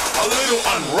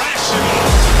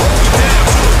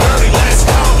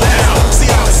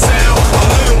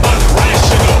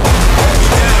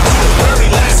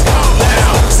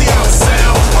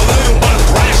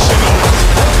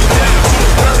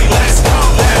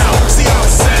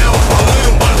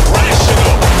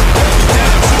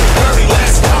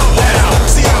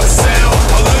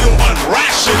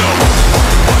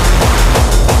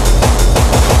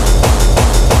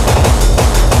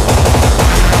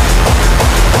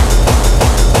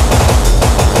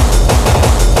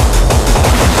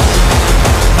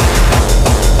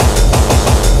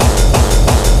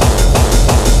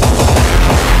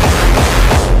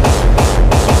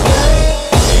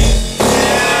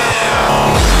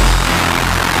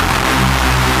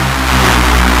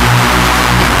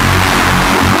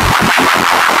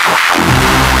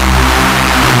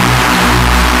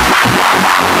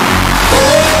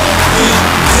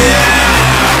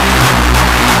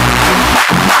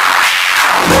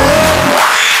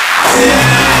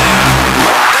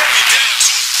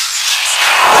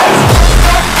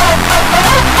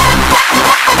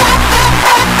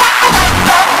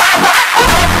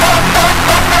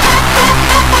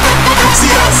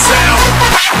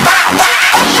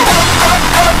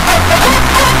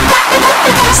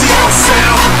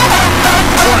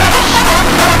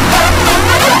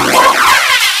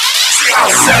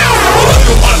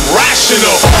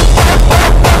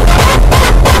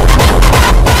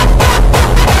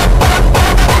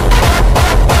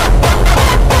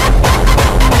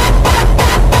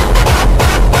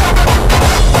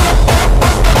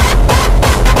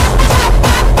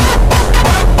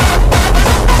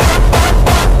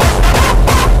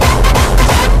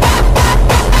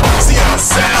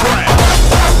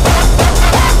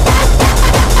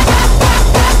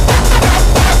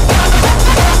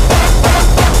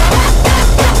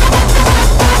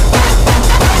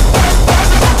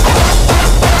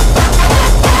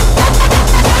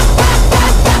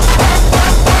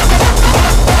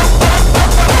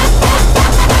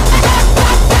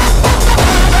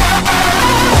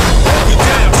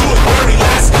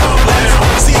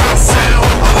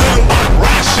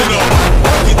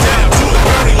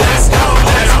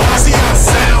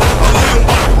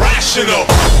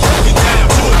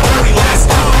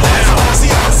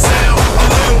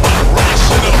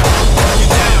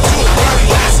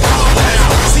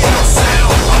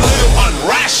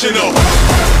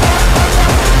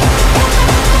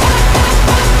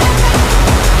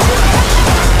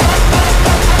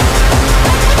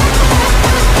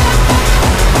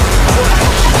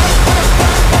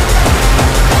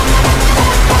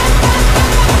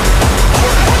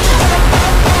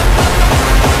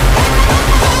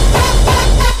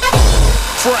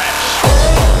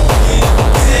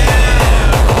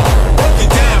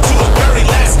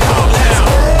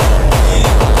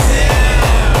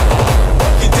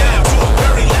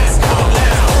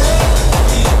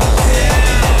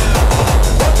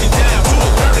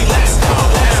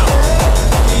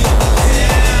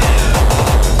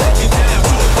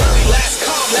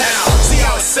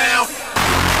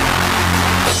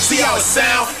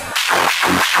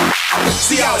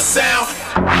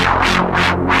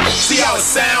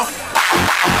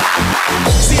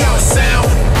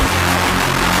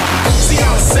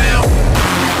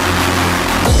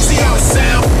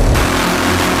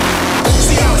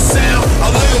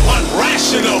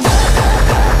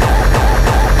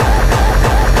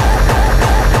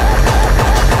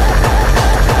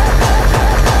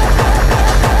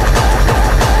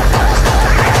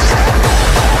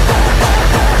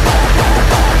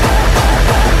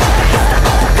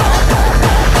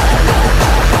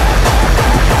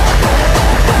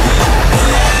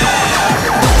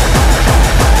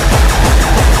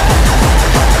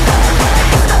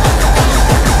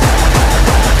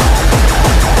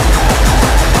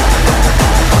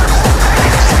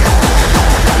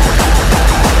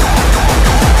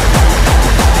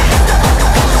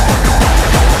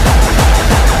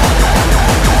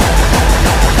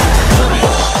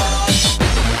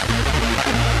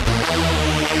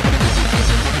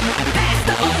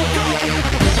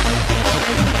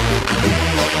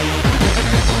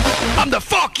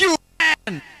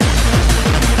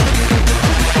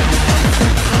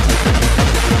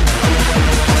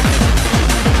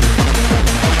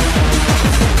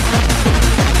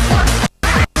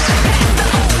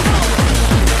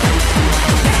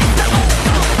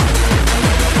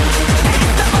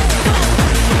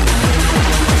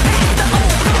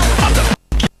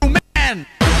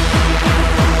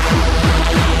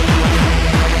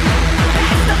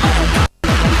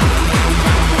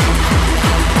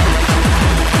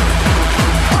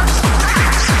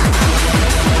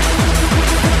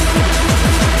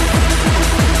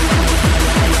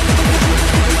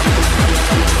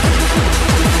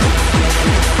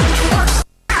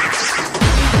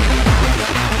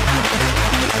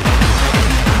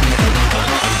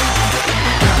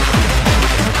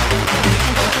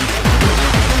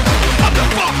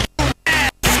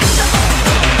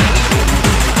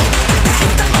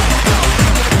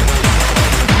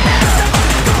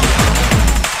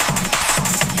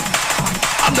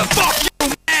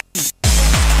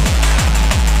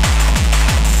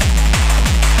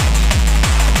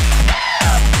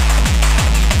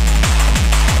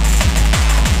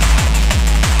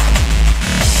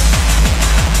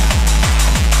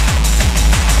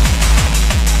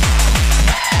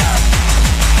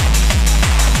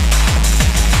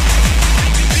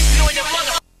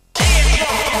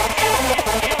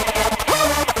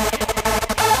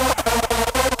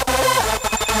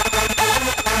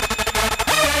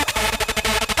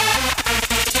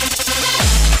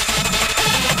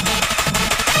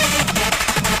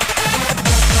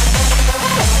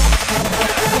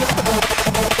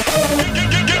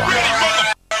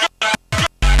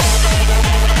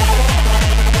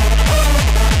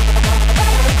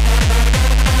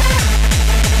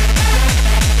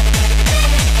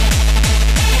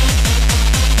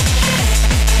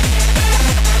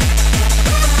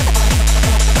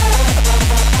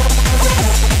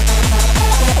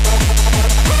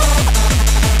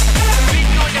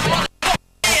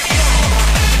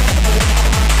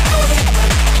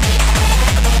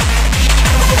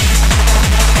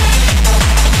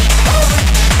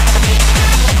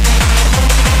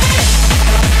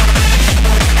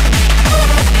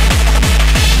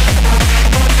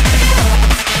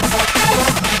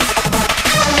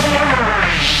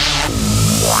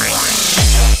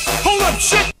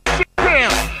 shut this shit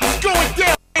down. It's going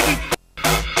down, baby.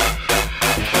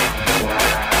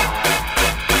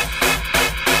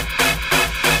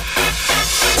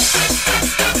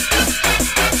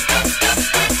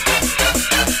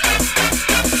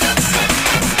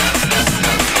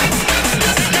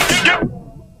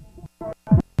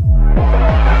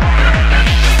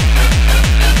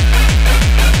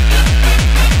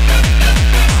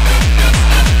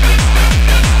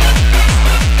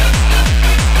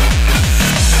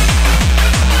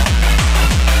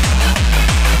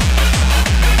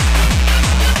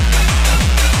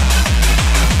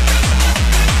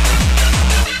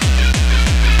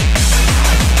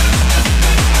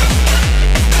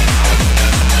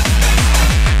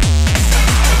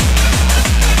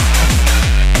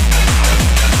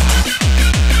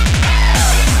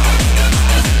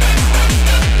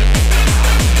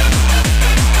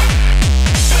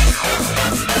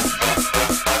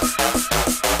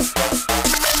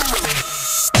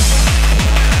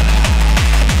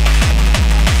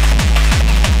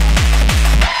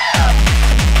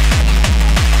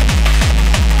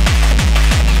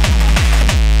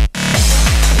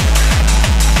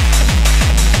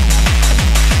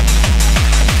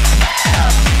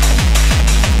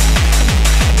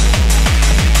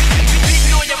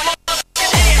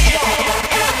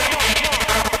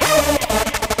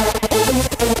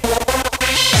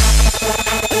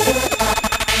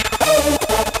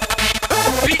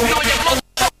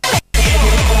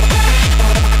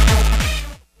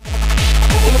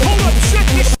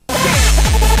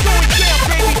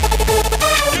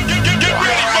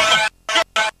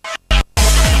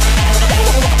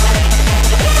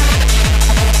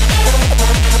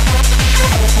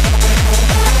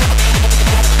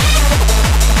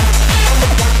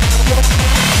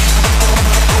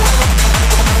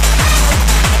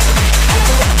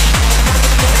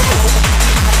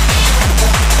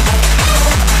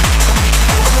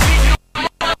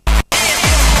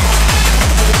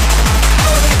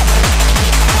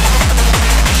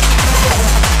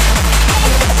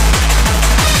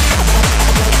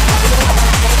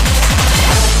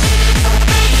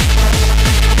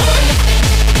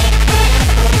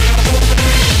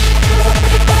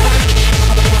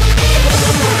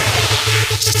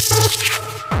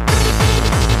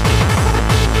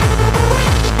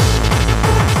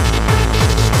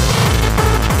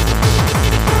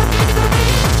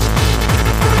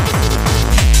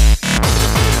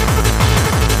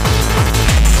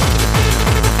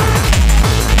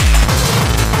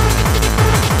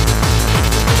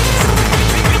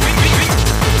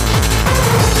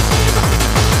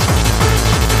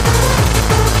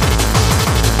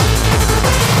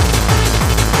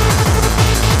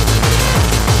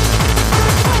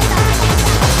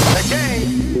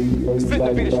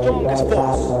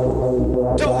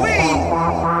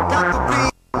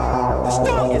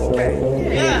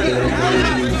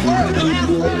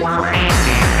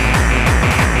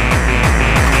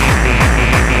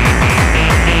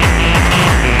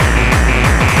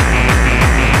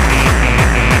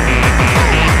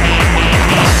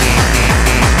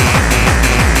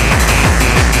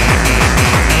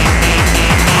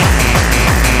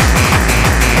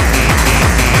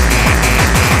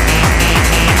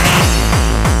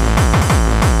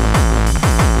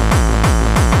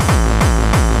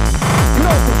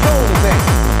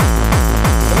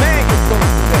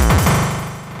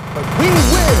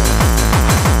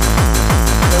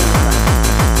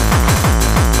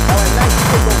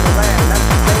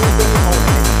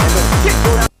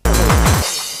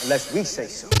 Unless we say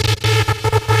so.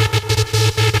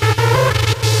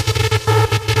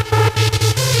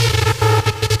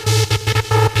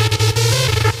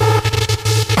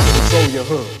 Control your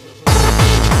hood.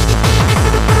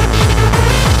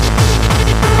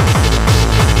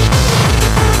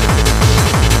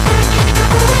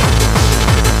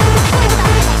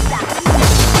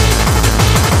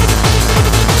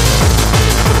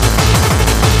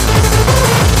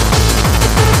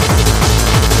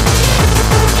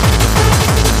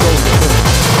 Control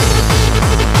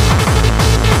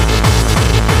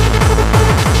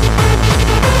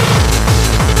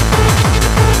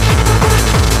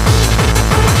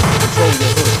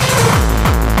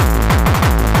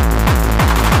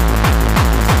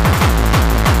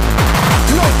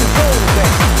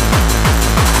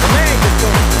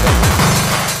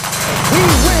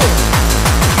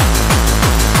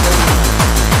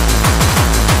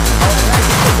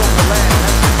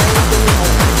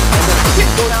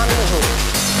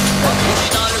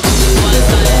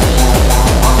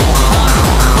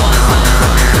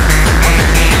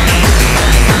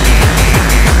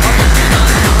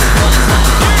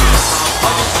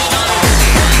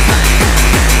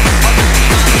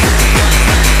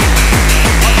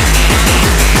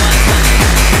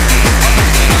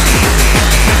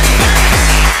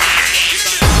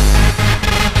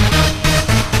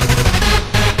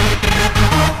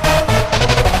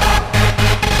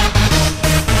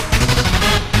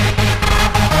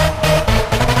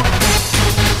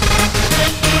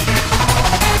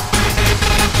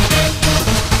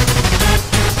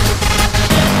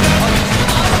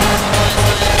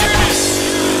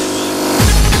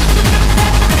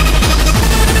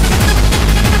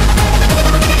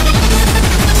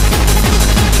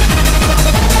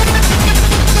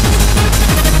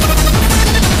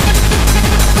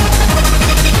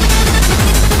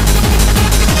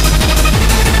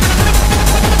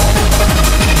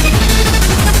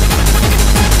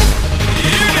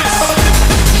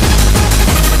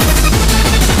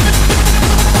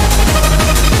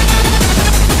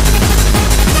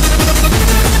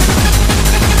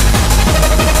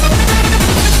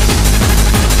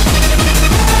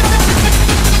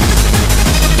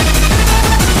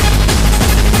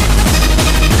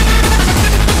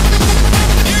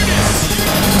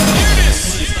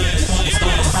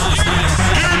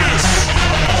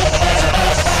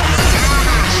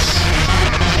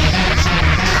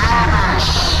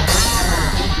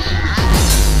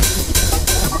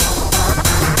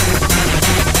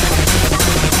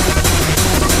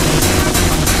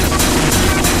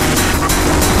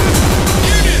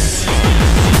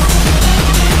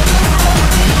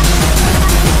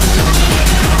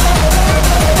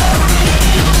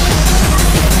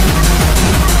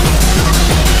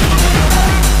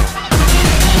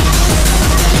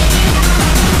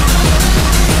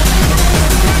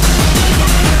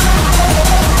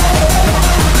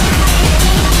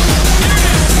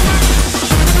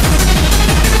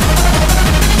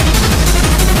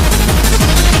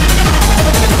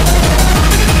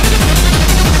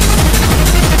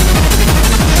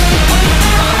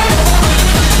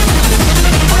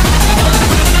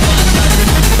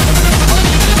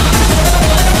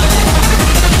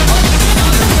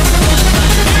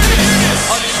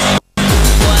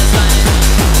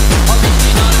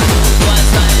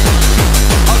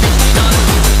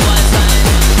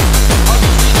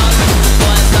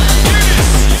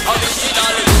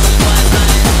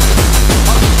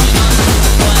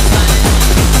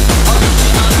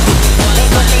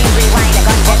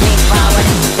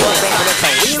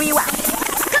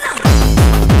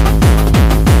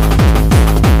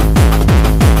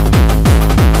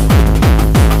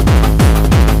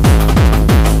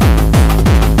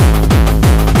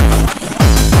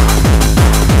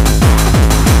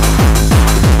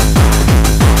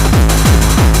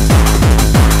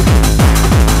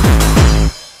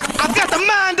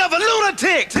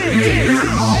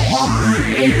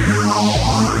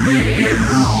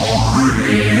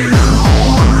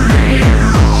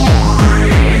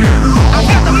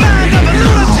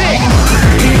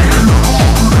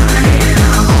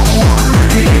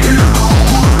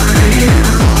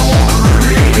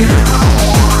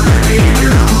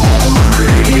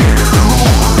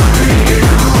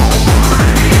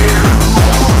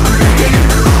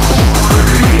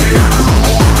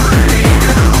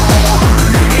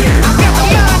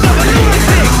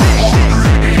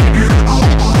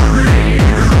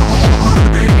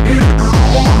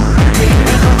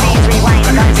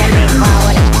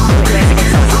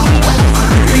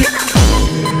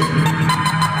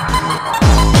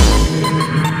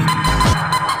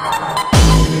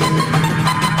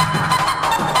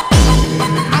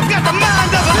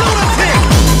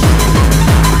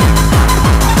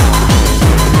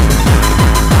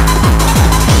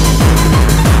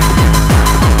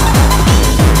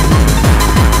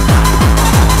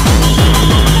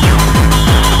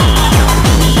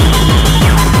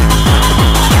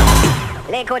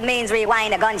Liquid means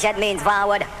rewind, a gunshot means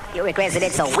forward. You requested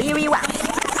it, so we rewind.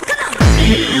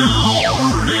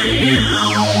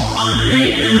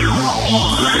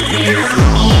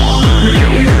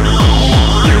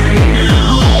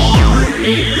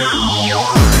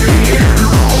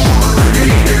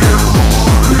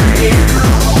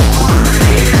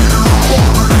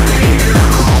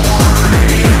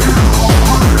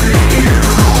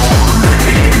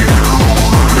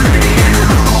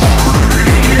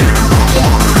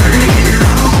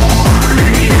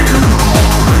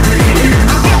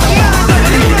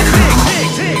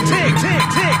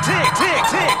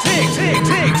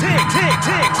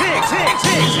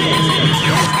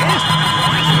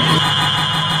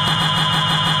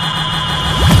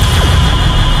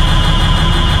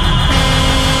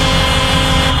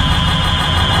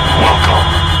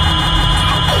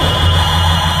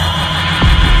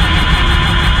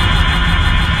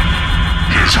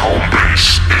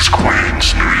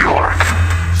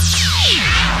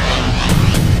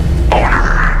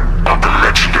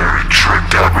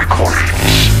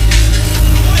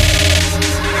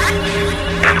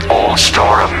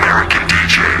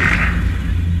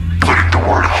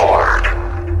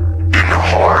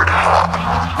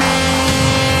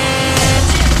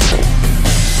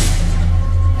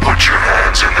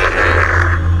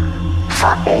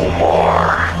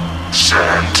 Omar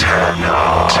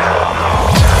Santana.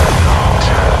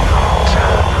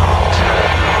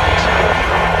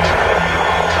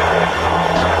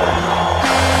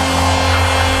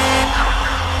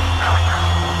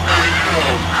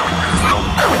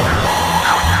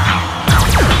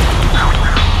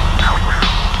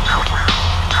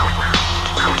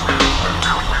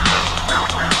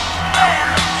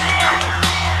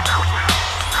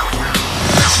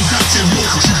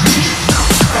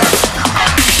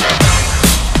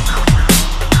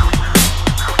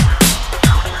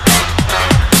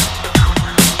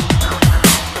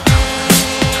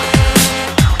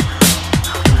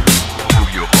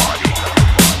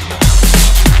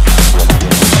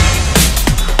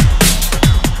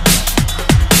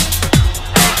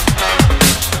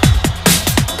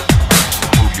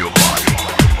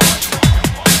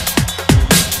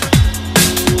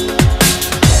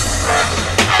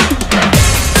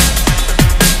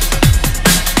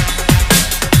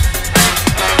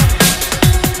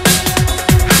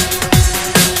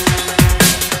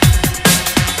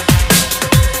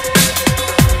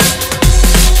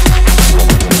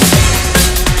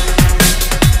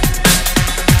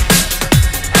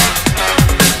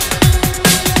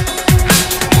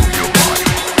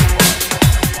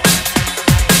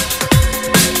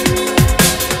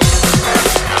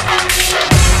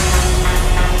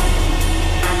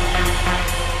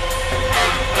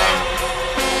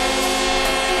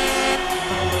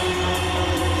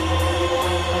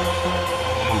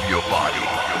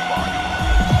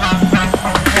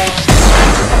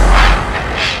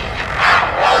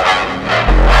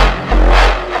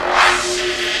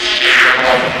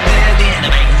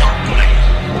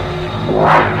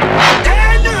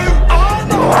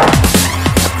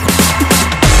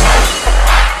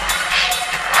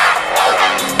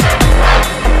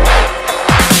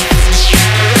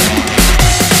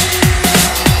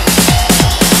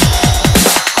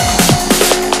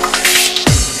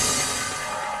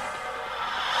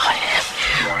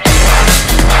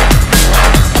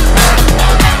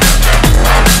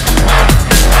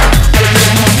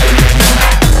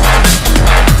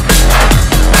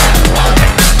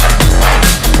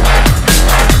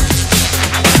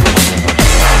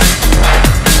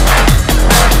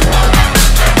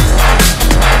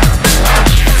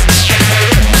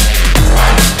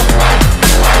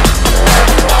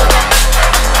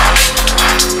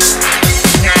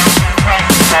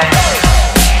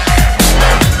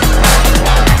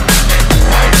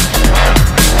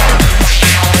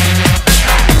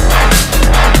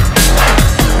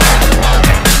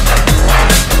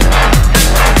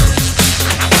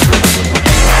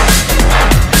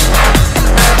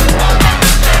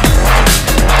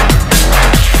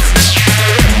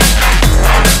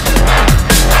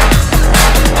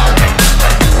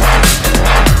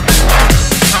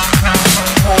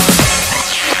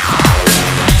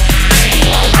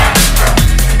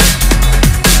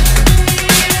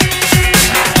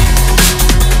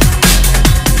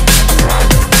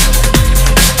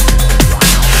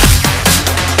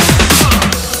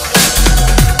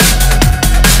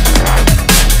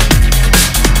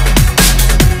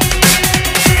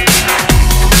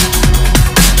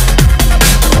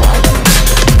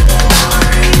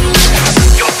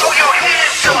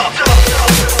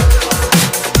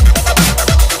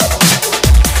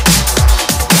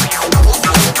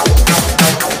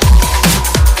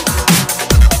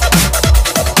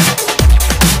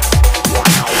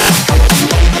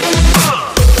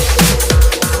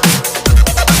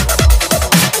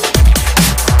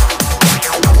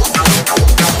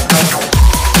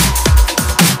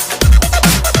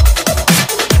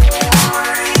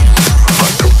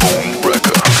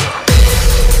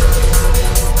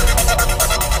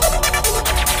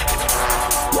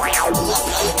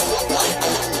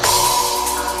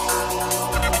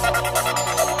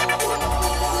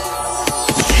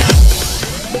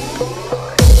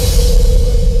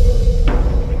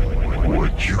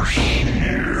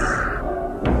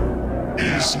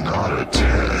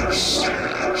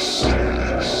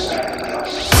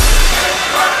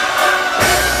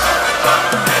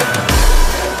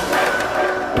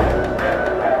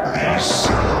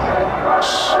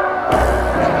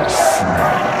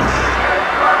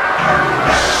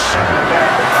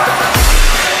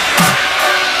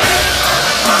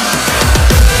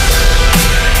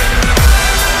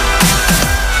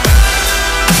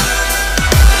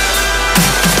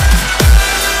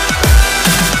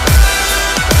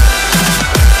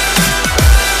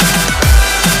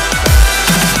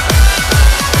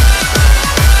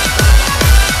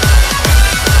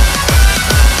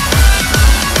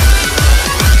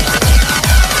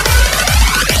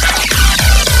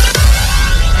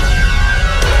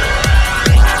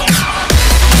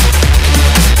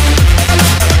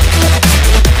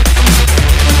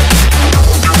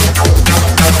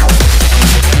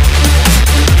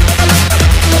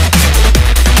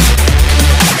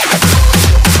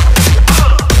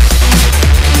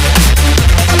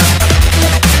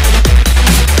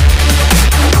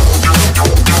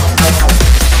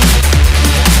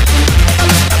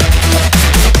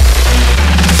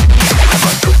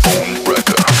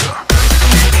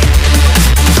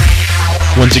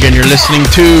 Once again, you're listening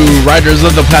to Riders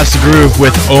of the Plastic Groove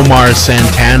with Omar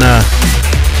Santana.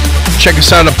 Check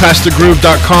us out at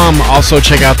plasticgroove.com. Also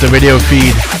check out the video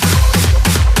feed.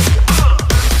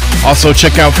 Also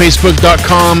check out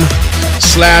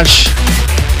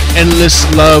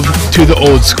facebook.com/endless love to the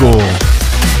old school.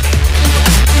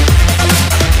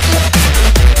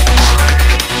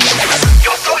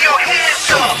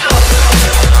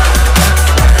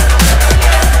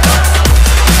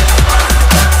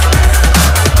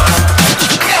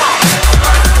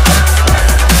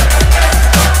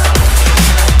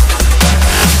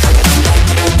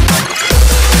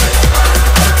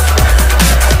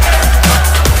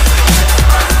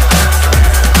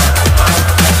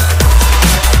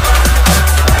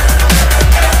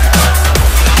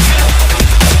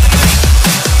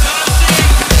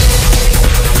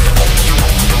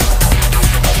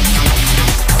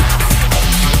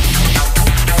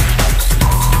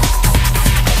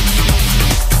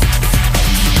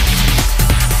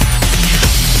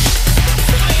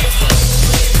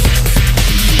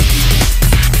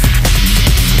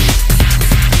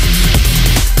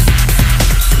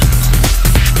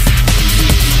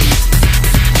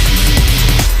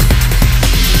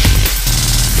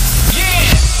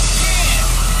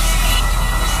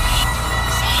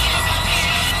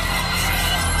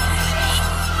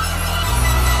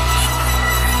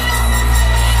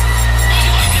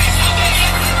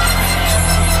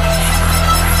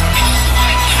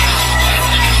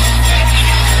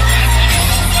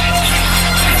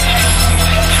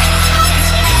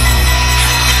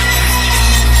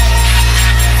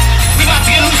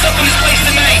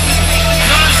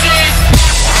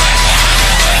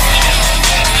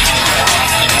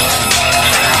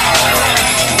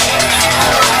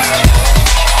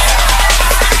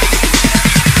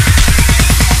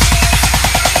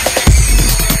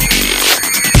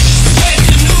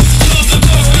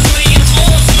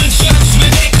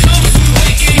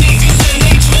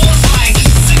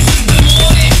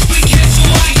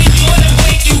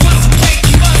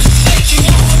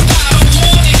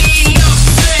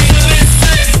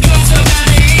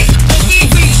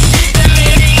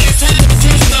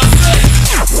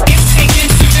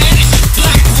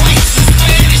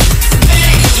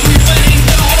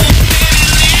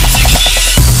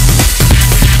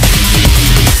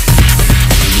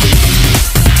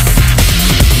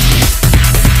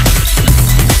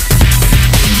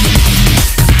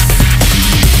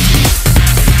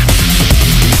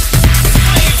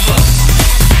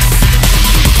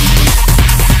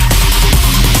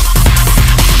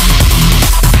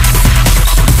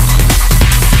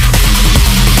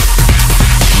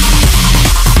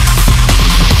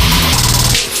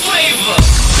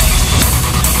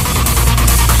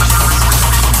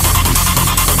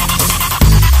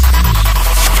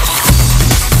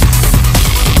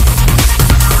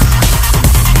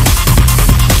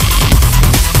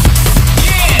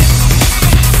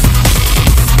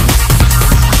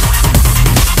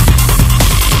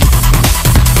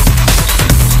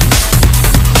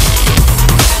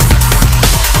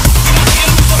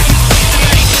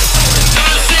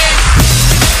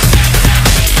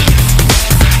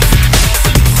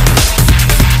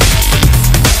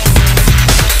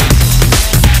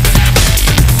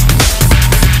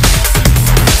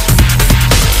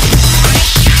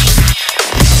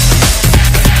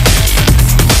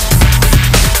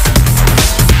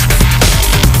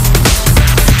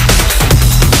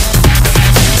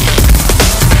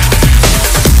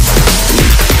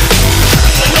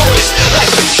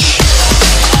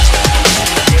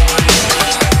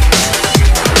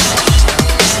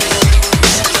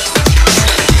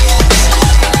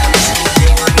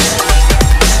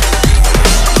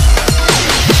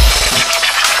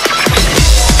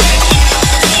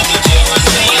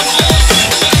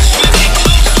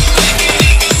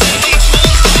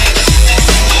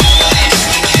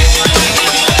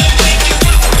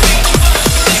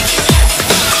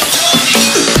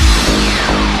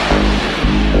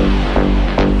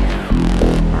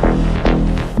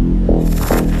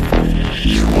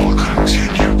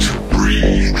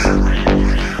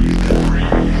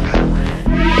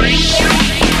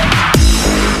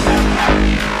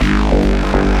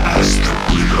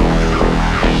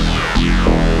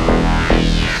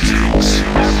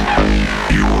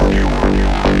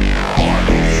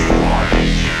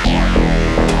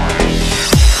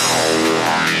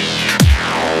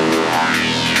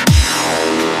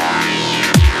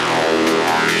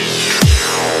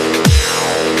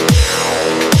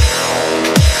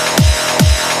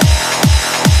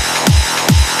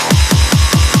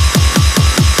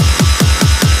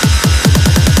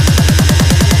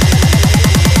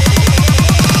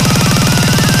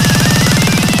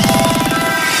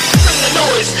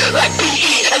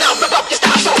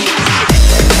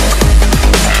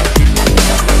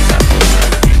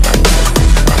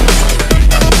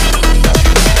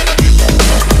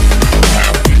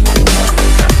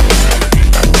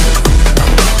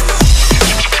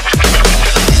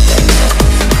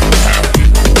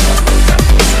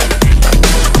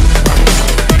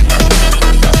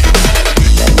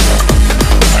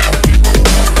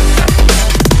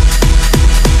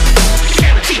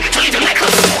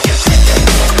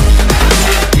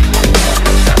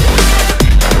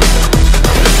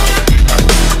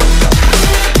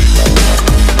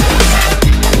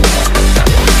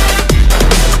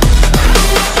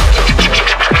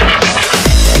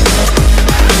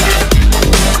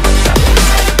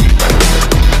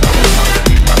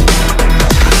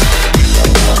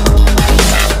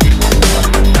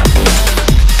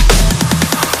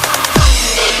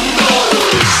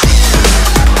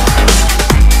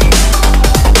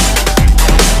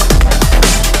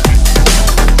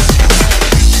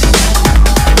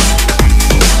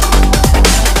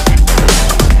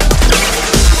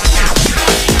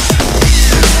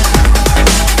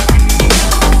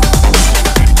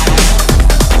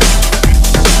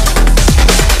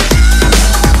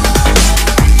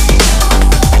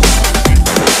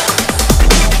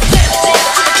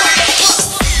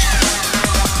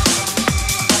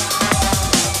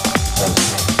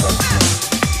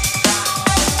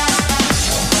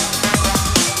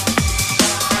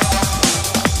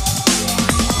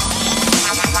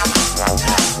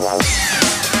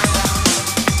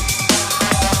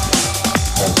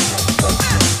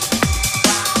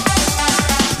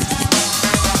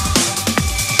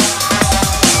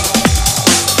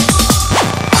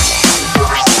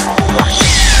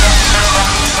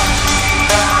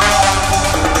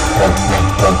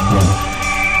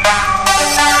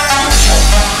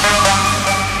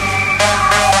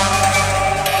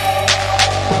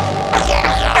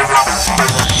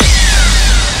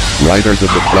 Riders of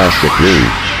the Plastic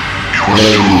Groove.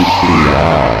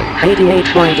 KCI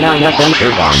 88.9 FM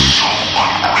Turbine.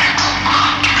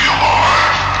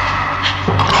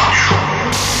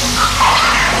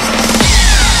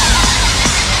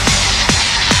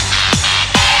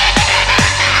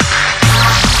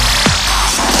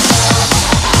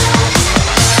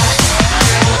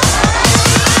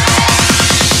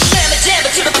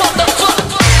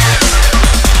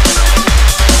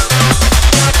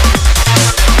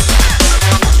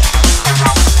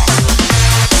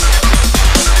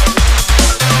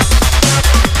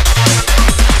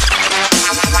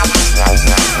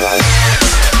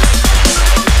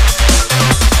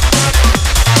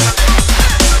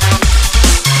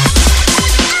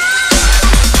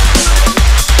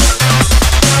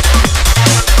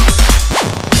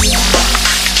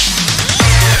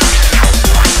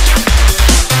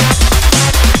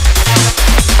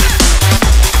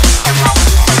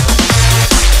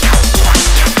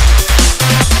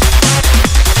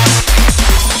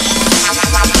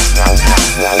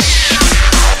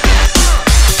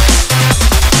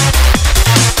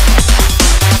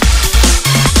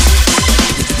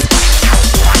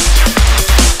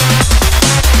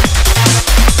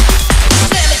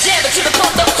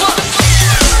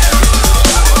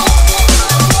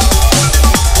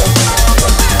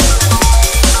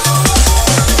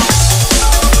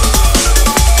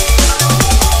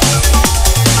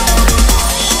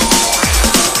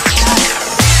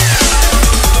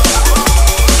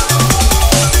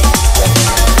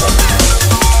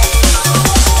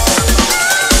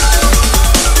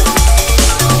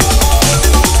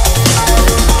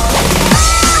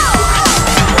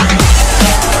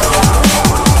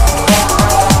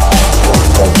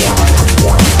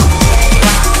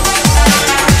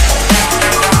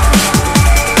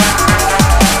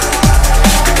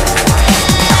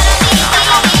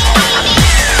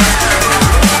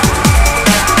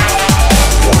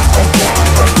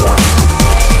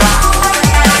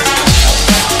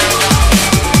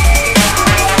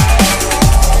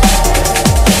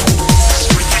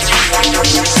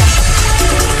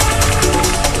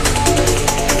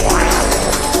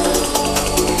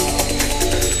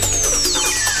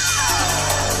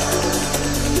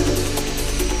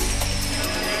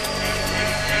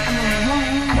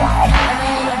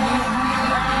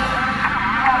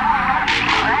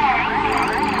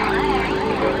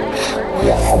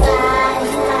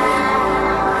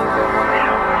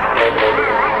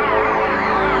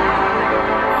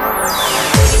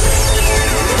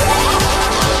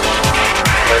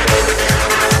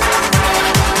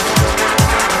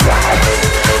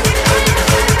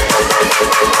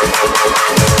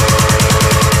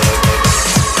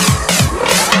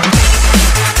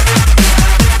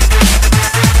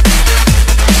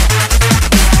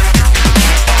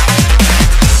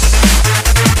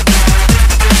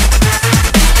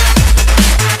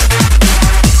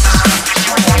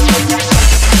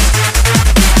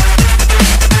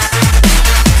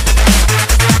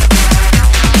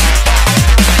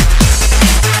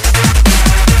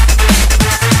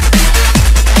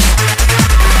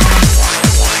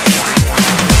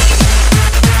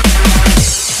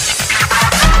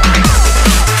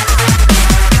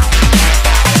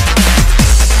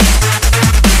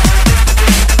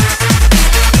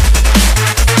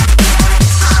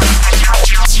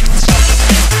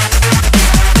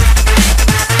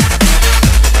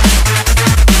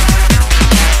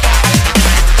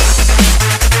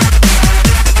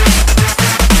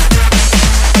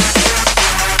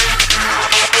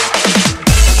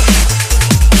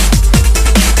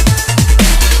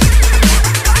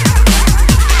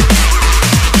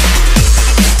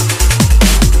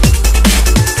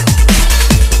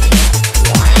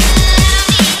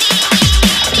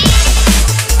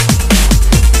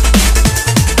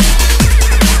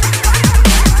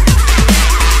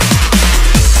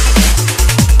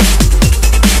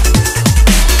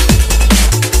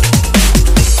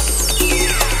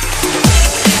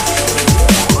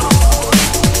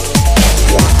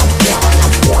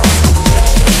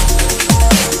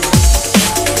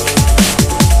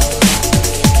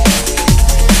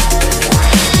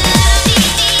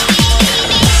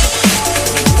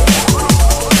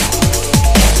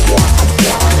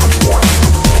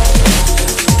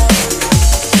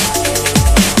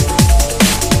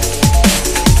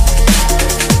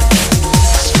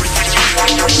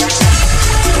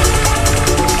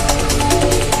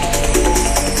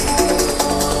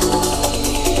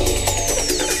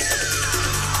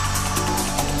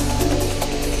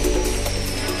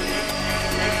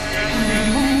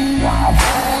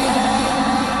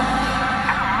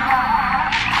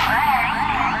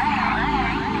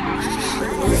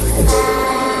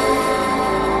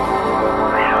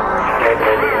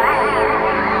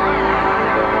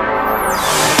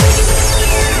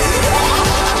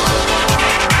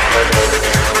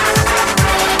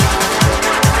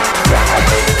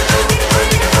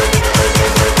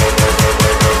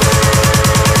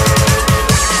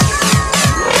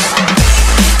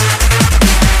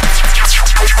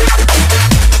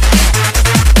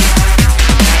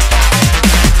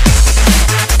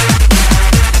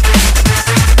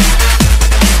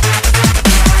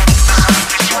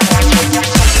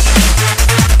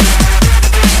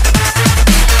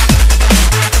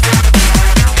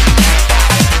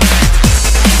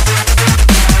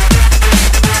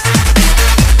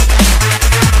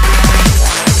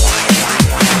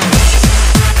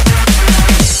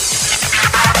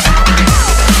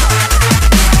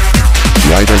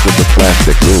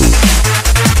 plastic groove.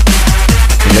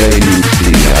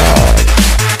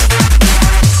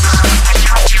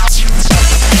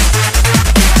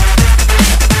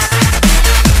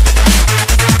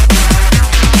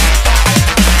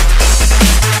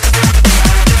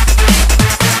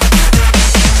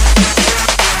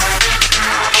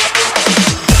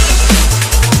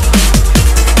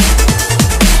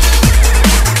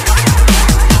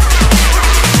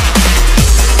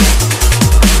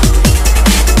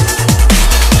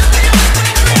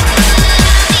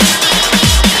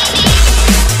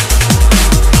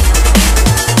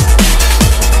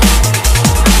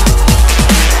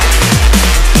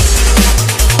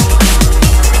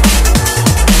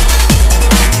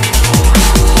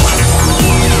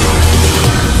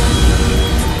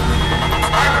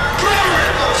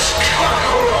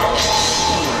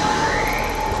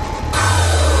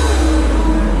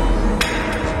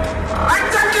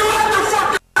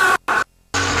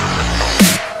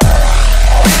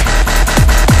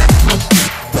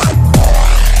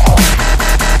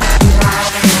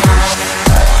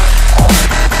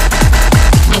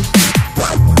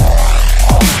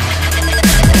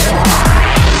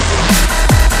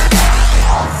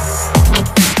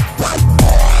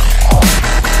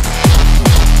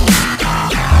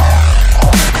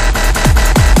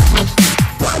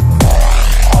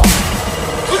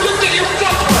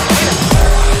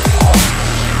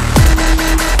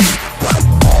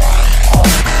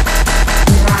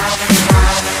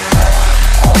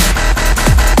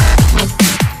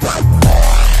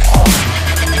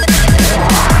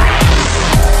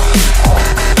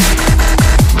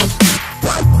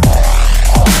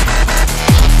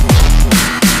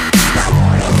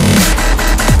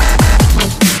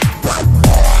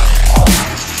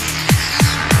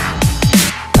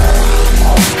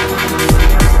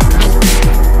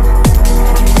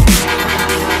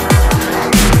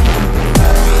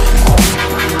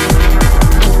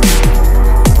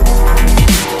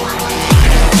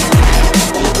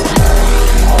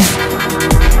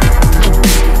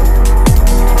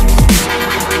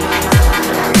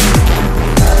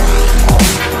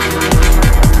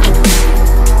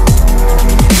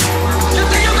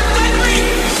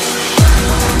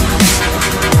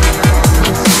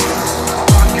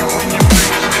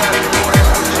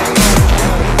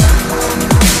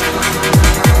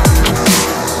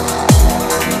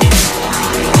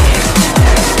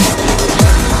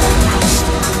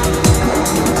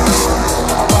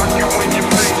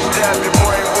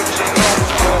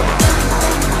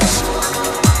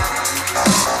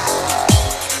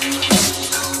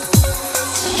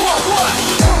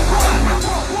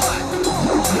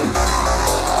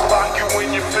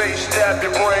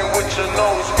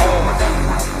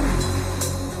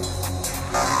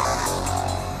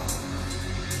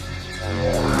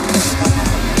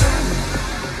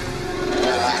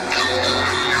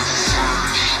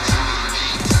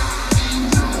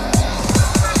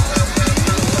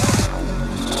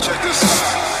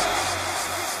 AUCI.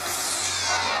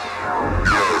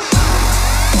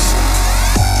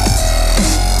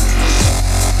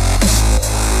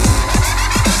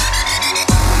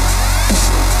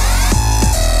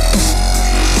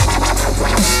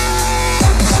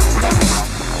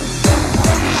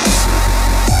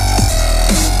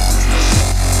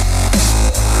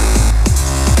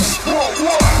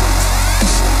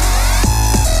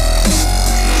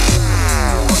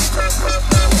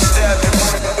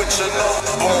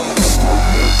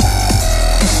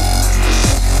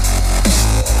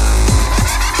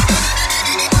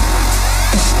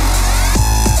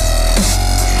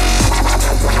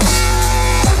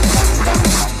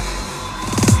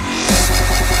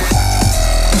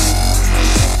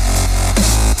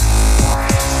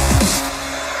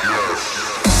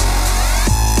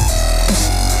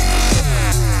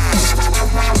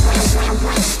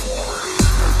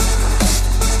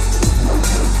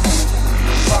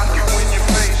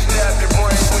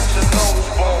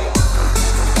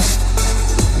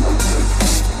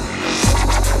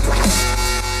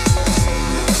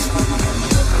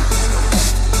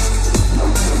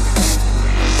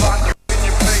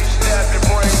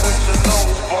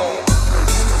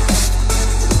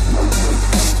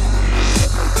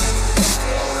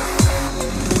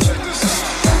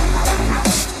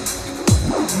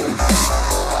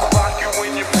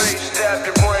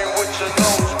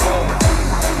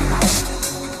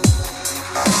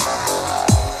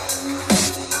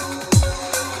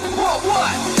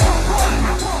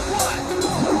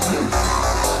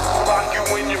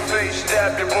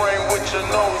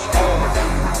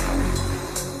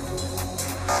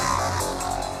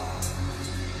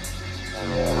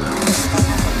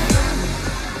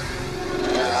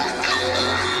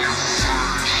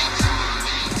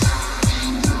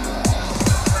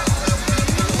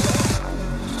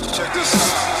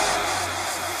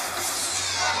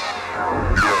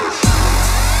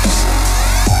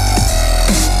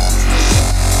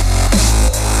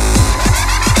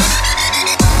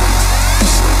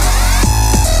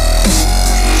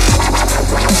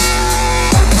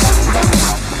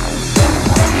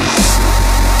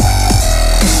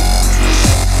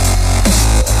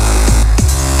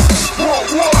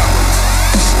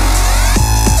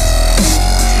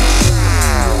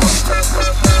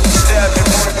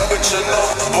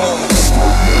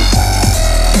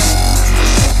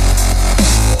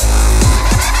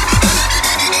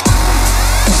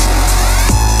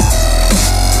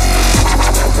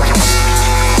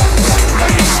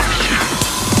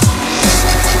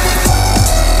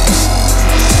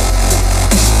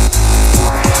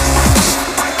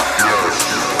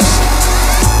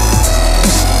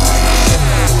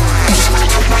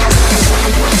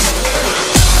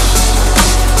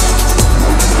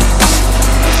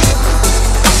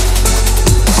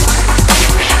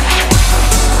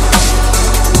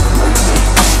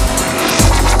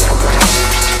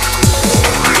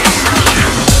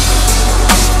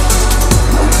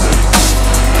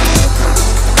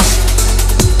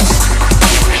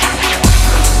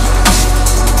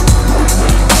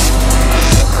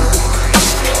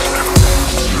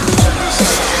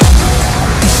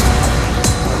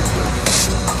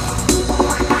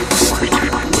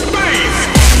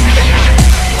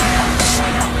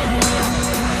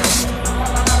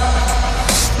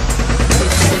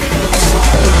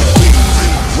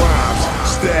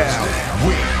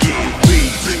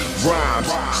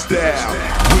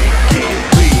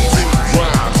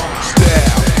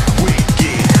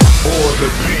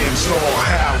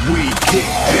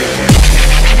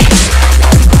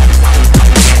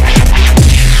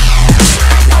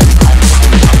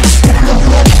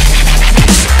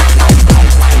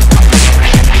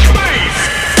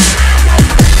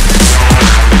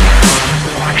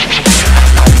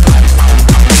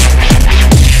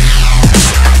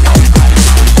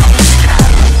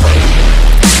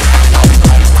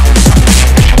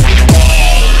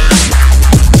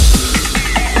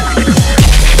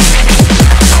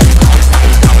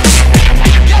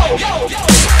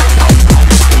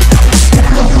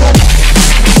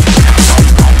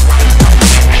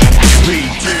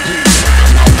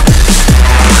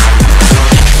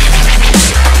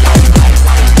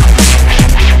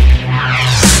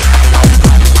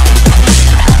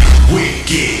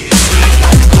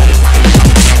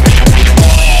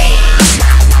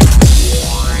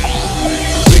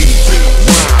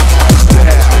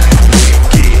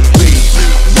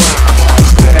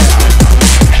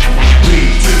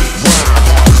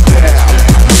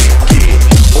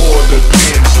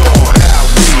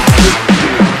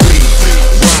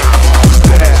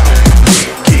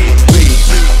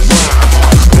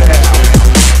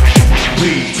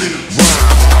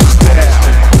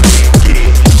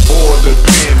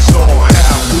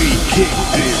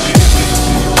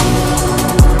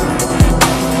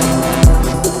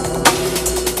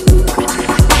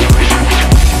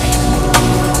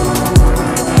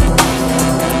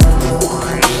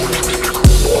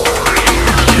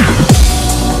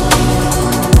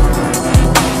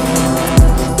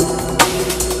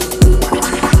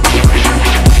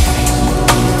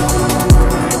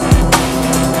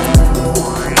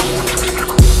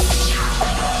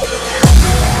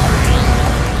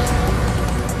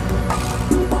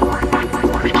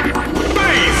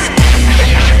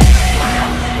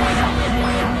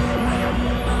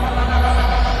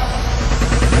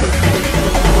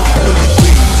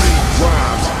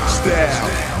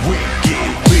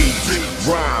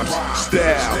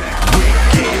 style,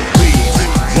 wicked beats,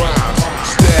 rhyme,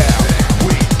 style,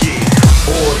 wicked.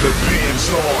 All depends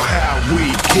on how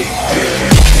we kick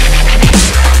it.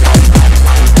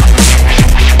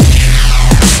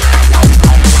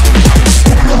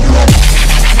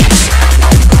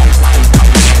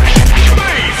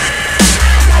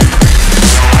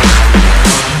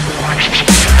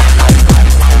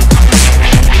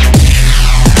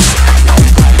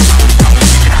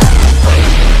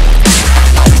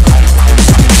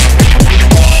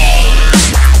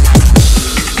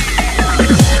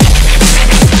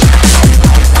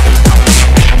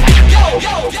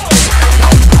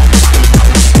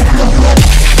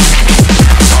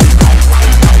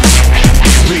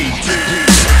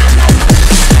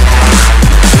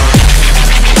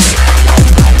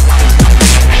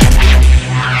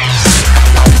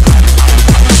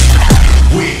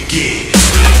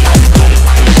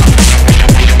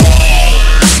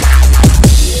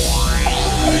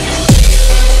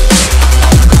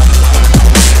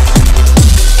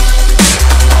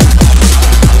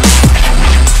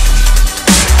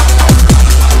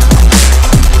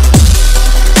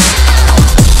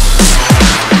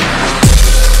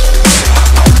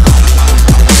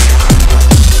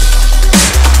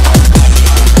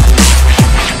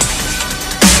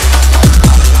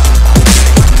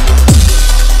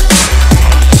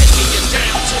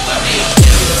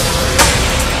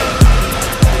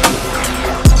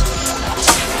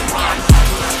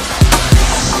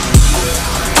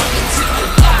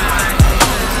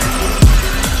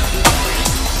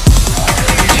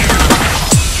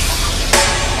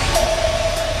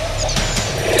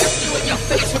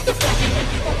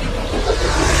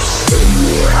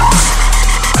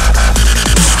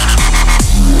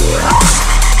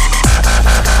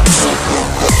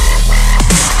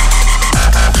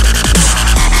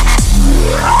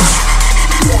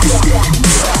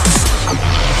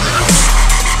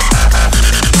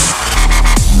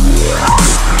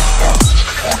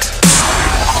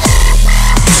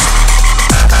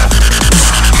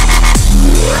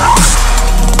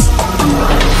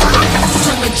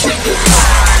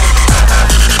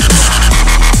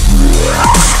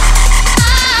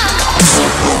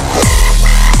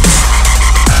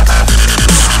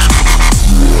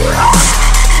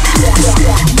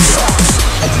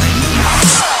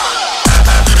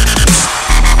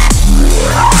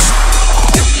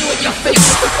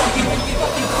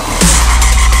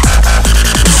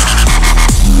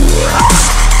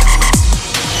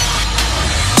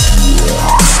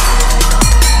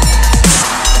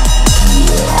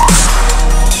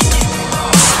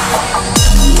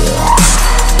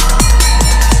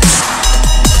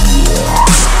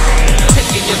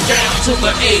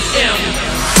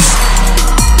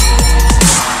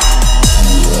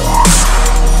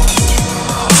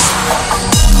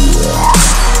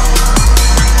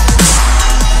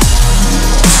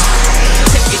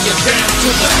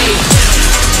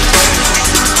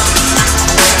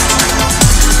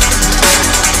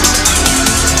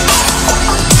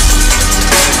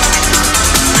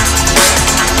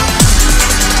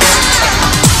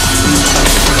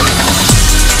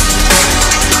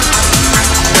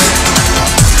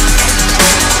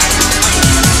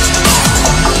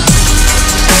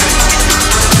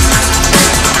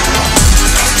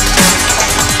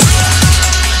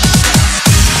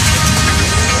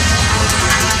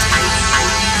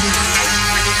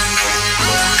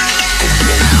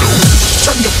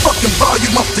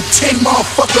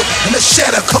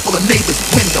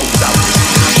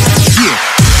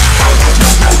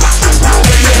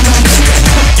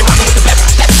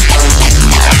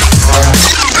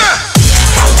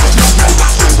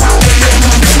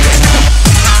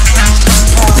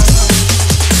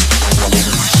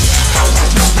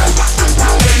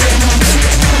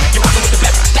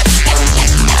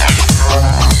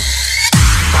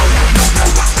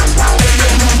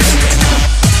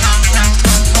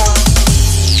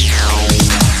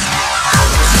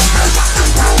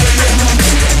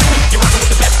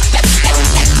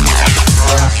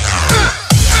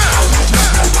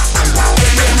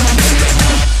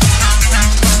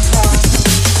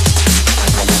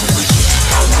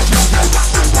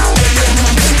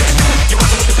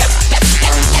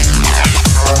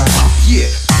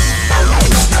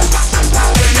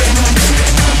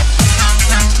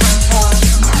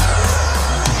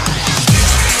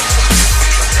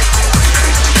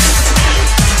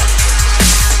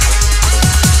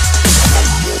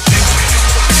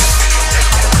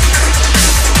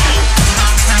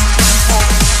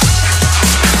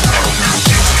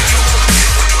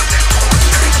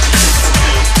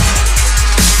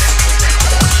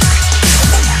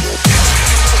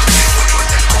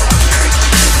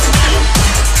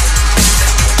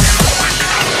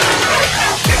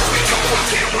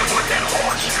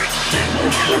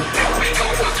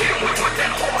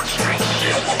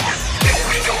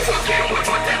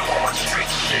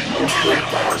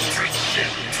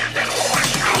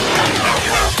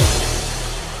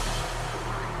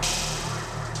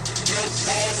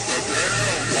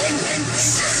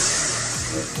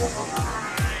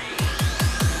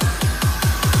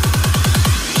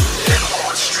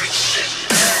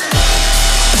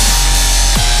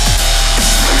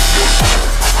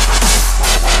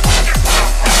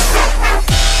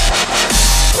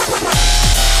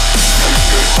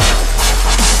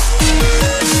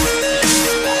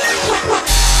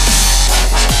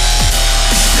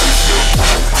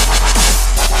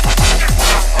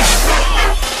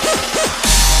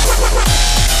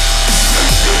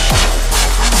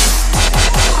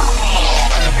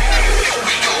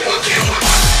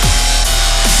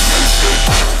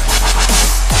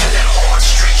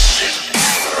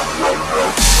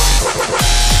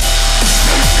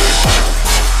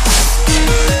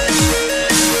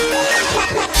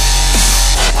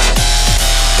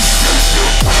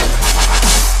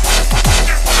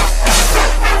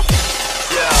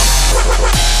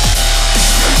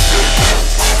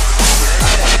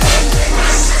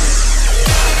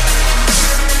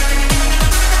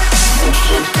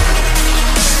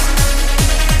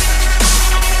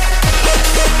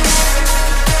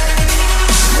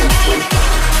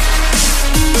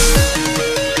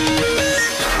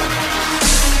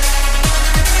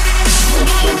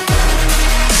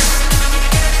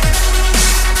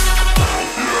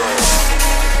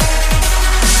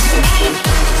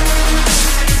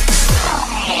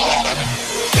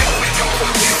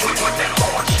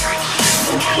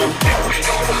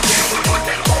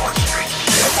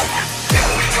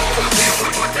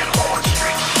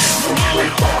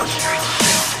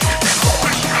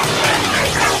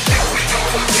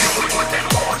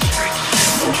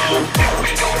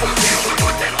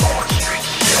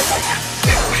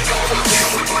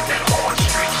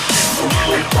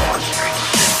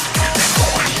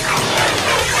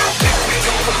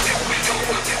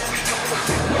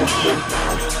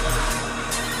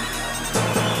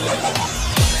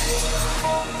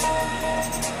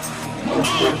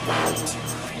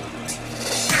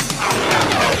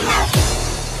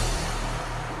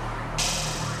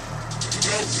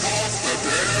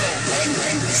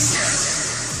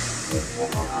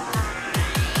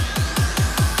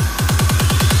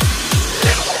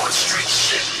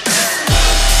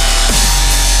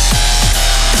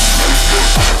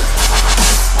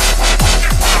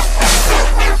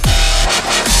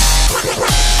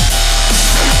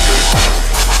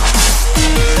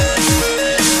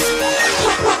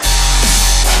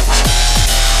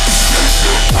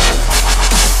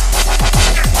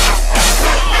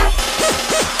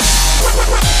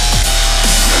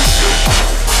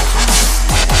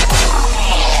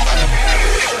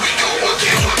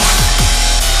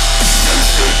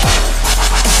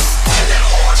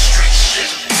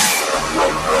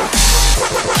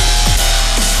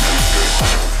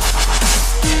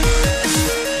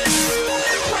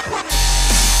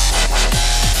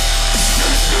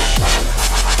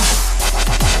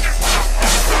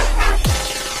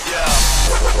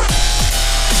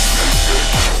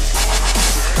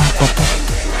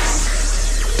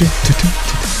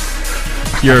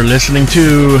 You're listening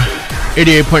to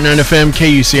 88.9 FM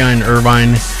KUCI in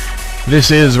Irvine. This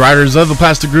is Riders of the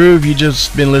Plastic Groove. You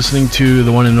just been listening to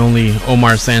the one and only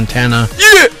Omar Santana.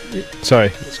 Yeah!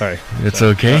 Sorry. It's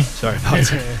okay. Sorry about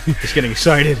that. Just getting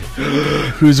excited.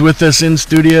 Who's with us in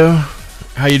studio?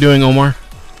 How you doing, Omar?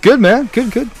 Good, man.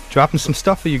 Good. Dropping some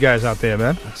stuff for you guys out there,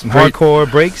 man. Some Great. hardcore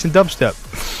breaks and dubstep.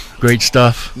 Great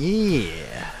stuff. Yeah.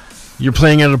 You're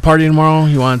playing at a party tomorrow?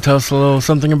 You want to tell us a little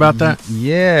something about that?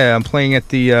 Yeah, I'm playing at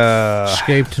the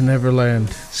Escape to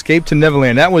Neverland. Escape to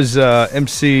Neverland. That was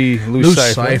MC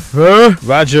Loose Cypher.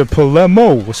 Roger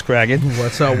Palermo was cracking.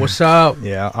 What's up?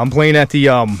 Yeah, I'm playing at the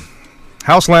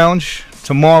House Lounge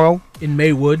tomorrow. In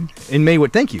Maywood.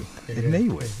 Thank you. In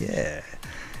Maywood, yeah.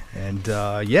 And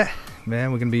yeah,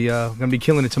 man, we're gonna be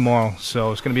killing it tomorrow.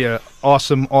 So it's gonna be an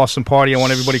awesome party. I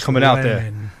want everybody coming out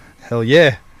there. Hell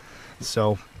yeah.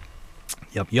 So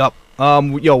Yep.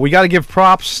 Yo, we got to give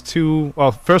props to.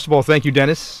 Well, first of all, thank you,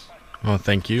 Dennis. Oh,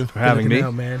 thank you for having me.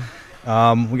 Out, man.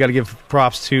 We got to give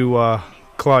props to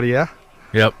Claudia.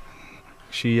 Yep.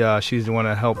 She's the one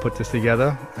that helped put this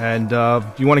together. And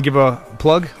you want to give a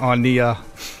plug on the?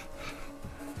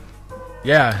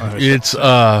 Yeah, it's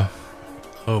oh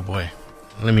boy,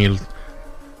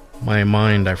 my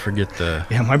mind, I forget the.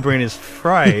 Yeah, my brain is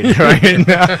fried right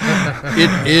now.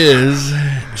 It is.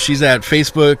 She's at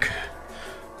Facebook.com.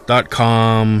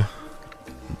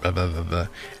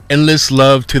 Endless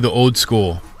Love to the Old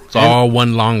School. It's all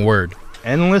one long word.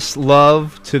 Endless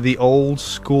Love to the Old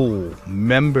School.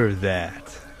 Remember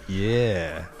that.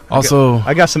 Yeah. Also,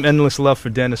 I got some endless love for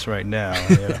Dennis right now.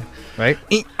 Yeah. Right?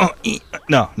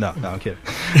 No, I'm kidding.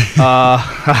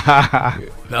 I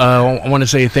want to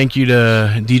say thank you to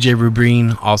DJ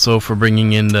Rubreen also for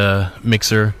bringing in the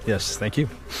mixer. Yes, thank you.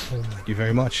 Thank you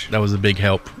very much. That was a big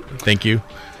help. Thank you.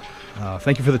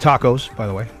 Thank you for the tacos, by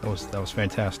the way. That was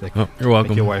fantastic. Oh, you're welcome.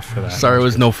 Thank your wife for that. Sorry it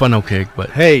was no funnel cake, but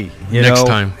hey, next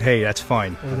time. Hey, that's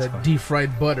fine. That deep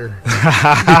fried butter.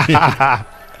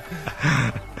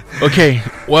 Okay,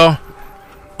 well,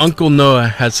 Uncle Noah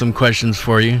had some questions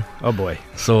for you. Oh boy.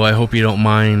 So I hope you don't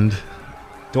mind.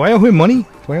 Do I owe him money?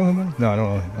 Do I owe him money? No, I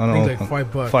don't know. I think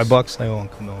like $5. $5? I owe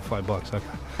Uncle Noah $5. Okay.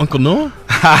 Uncle Noah?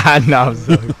 No.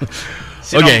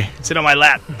 Okay. Sit on my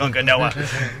lap, Uncle Noah.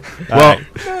 Well,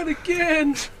 not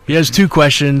again. He has 2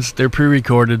 questions. They're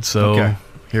pre-recorded, so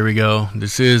here we go.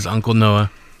 This is Uncle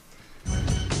Noah.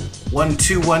 1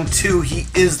 2 1 2. He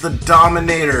is the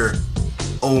Dominator,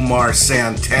 Omar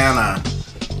Santana.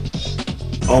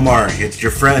 Omar, it's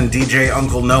your friend DJ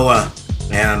Uncle Noah,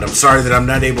 and I'm sorry that I'm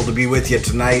not able to be with you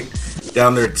tonight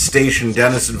down there at the station.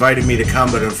 Dennis invited me to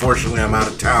come, but unfortunately I'm out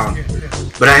of town.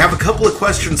 But I have a couple of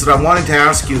questions that I wanted to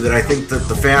ask you that I think that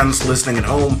the fans listening at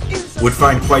home would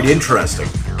find quite interesting.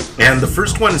 And the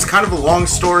first one is kind of a long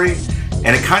story,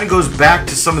 and it kind of goes back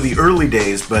to some of the early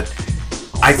days, but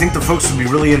I think the folks would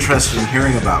be really interested in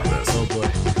hearing about this. Oh boy.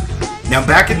 Now,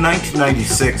 back in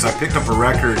 1996, I picked up a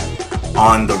record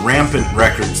on the Rampant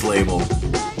Records label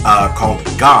called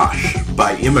Gosh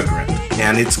by Immigrant.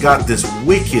 And it's got this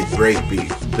wicked breakbeat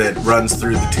that runs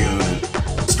through the tune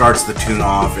and starts the tune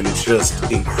off, and it's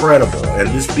just incredible. And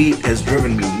this beat has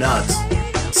driven me nuts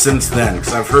since then,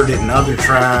 because I've heard it in other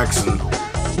tracks and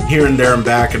here and there and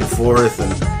back and forth.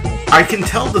 And I can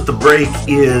tell that the break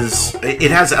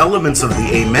it has elements of the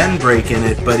Amen break in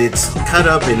it, but it's cut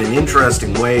up in an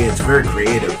interesting way. It's very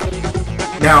creative.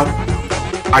 Now,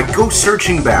 I go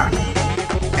searching back,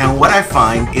 and what I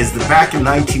find is that back in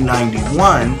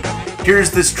 1991, here's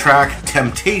this track,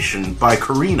 Temptation by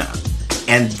Karina,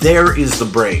 and there is the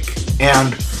break.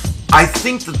 And I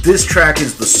think that this track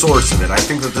is the source of it. I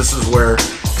think that this is where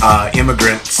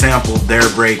Immigrant sampled their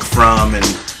break from, and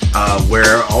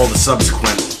where all the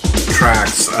subsequent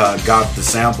tracks got the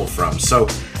sample from. So,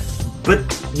 but,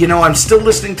 you know, I'm still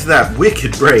listening to that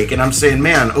wicked break, and I'm saying,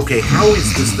 man, okay, how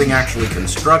is this thing actually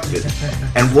constructed?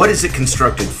 And what is it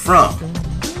constructed from?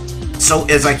 So,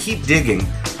 as I keep digging,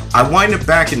 I wind up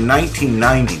back in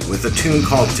 1990 with a tune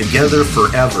called Together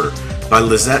Forever by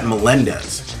Lizette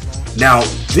Melendez. Now,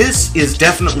 this is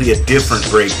definitely a different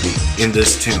breakbeat in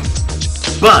this tune,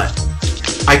 but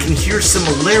I can hear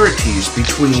similarities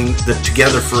between the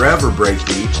Together Forever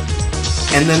breakbeat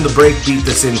and then the breakbeat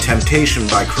that's in Temptation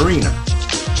by Karina.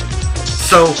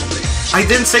 So I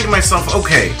then say to myself,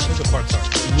 okay,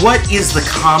 what is the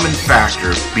common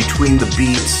factor between the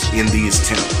beats in these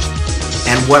tunes?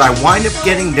 And what I wind up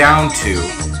getting down to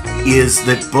is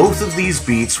that both of these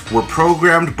beats were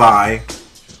programmed by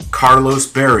Carlos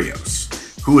Barrios,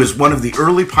 who is one of the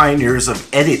early pioneers of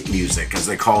edit music, as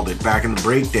they called it back in the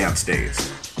breakdance days.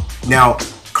 Now,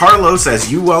 Carlos, as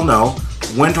you well know,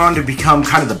 went on to become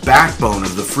kind of the backbone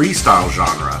of the freestyle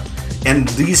genre, and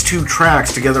these 2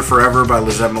 tracks, Together Forever by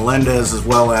Lizette Melendez as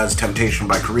well as Temptation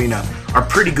by Karina, are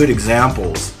pretty good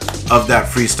examples of that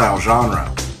freestyle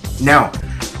genre. Now,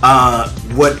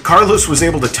 what Carlos was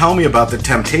able to tell me about the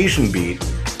Temptation beat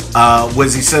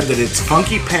was he said that it's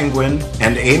Funky Penguin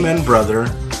and Amen Brother,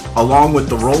 along with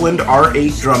the Roland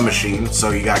R8 drum machine, so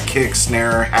you got kick,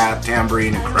 snare, hat,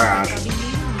 tambourine, and crash.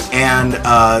 And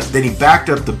then he backed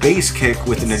up the bass kick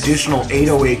with an additional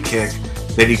 808 kick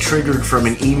that he triggered from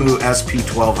an EMU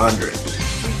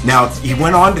SP1200. Now, he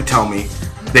went on to tell me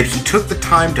that he took the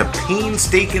time to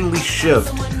painstakingly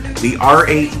shift the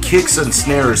R8 kicks and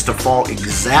snares to fall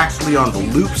exactly on the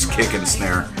loops kick and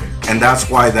snare, and that's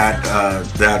why that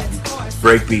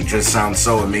breakbeat just sounds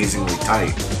so amazingly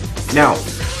tight. Now,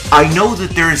 I know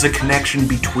that there is a connection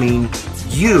between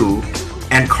you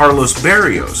and Carlos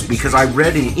Barrios, because I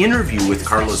read an interview with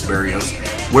Carlos Barrios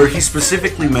where he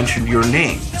specifically mentioned your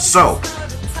name. So,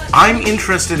 I'm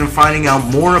interested in finding out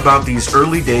more about these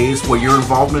early days, what your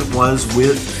involvement was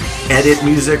with edit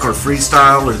music or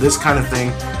freestyle or this kind of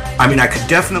thing. I mean, I could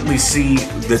definitely see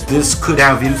that this could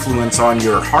have influence on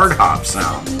your hardhop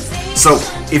sound. So,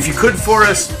 if you could for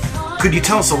us, could you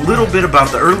tell us a little bit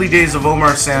about the early days of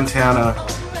Omar Santana,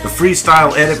 the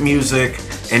freestyle edit music,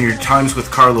 and your times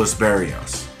with Carlos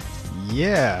Barrios?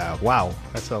 Yeah, wow,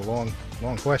 that's a long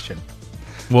question.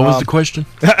 What was the question?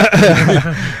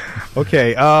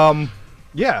 Okay,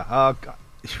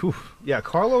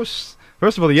 Carlos.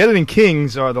 First of all, the editing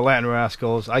kings are the Latin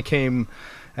Rascals. I came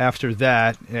after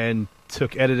that, and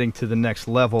took editing to the next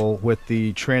level with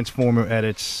the transformer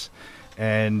edits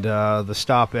and the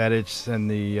stop edits and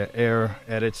the air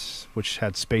edits, which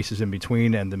had spaces in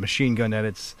between, and the machine gun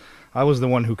edits. I was the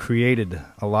one who created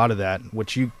a lot of that,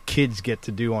 which you kids get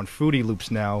to do on Fruity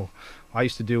Loops now. I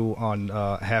used to do on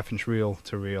half-inch reel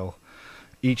to reel,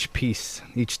 each piece,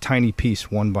 each tiny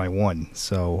piece, one by one.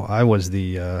 So I was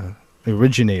the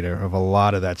originator of a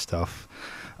lot of that stuff.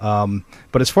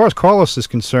 But as far as Carlos is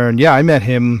concerned, yeah, I met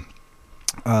him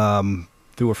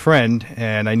through a friend,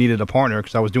 and I needed a partner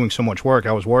because I was doing so much work.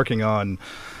 I was working on,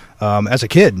 as a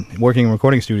kid, working in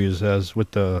recording studios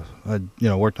worked on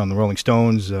the Rolling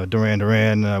Stones, Duran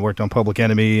Duran. I worked on Public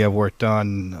Enemy. I worked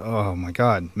on, oh my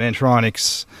God,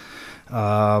 Mantronics.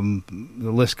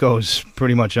 The list goes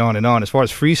pretty much on and on. As far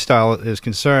as freestyle is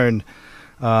concerned,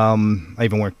 I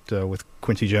even worked with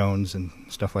Quincy Jones and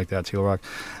stuff like that, Teal Rock.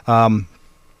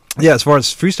 Yeah, as far as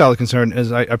freestyle is concerned,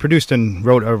 I produced and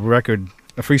wrote a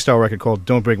freestyle record called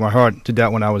 "Don't Break My Heart." Did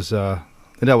that when I was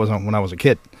when I was a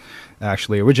kid.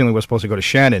 Actually, originally we were supposed to go to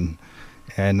Shannon,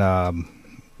 and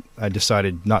I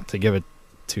decided not to give it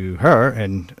to her.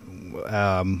 And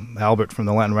Albert from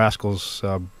the Latin Rascals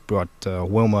brought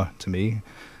Wilma to me,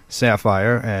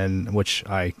 Sapphire, and which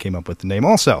I came up with the name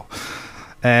also.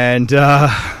 And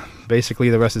basically,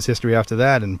 the rest is history after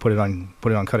that. And put it on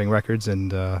Cutting Records,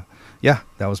 and yeah,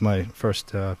 that was my first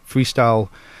freestyle.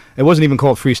 It wasn't even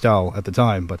called freestyle at the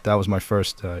time, but that was my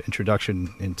first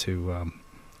introduction into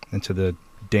the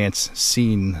dance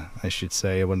scene, I should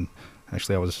say. When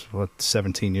actually I was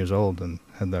 17 years old and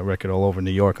had that record all over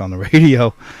New York on the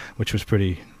radio, which was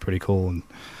pretty cool.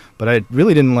 But I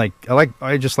really didn't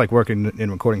I just like working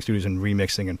in recording studios and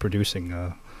remixing and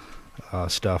producing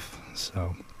stuff.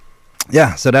 So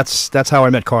yeah, so that's how I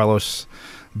met Carlos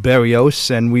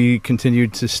Barrios, and we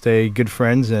continued to stay good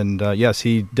friends. And yes,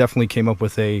 he definitely came up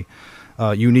with a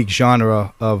unique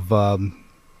genre of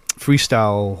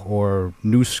freestyle or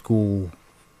new school.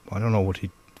 I don't know what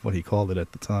he called it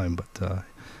at the time, but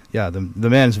yeah, the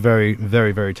man's very,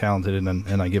 very, very talented,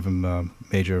 and I give him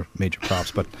major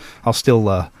props. But I'll still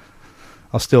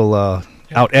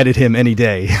out edit him any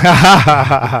day.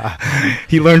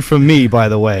 He learned from me, by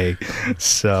the way.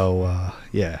 So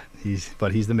yeah, he's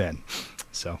the man.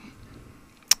 So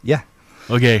yeah.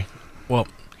 Okay. Well,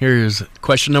 here's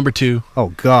question number 2. Oh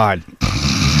God.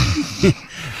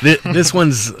 This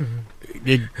one's.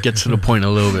 It gets to the point a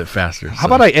little bit faster. How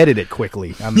about I edit it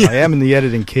quickly? I am in the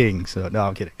editing king, so no,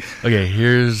 I'm kidding. Okay,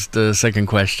 here's the second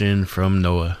question from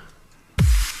Noah.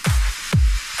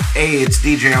 Hey, it's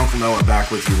DJ Uncle Noah back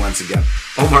with you once again.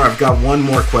 Omar, I've got one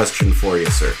more question for you,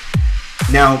 sir.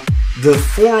 Now, the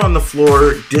 4 on the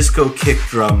floor disco kick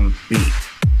drum beat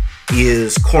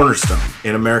is cornerstone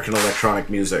in American electronic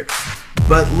music.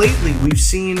 But lately, we've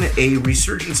seen a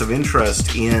resurgence of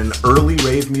interest in early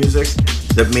rave music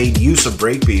that made use of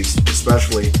breakbeats,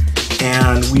 especially.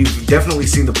 And we've definitely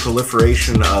seen the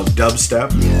proliferation of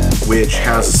dubstep, which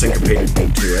has a syncopated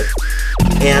beat to it.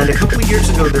 And a couple of years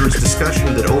ago, there was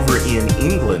discussion that over in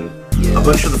England, a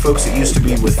bunch of the folks that used to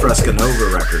be with Fresca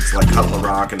Nova Records, like Cutler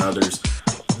Rock and others,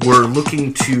 were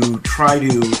looking to try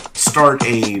to start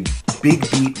a big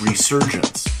beat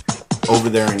resurgence over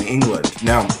there in England.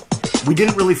 Now, we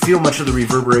didn't really feel much of the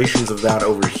reverberations of that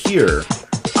over here,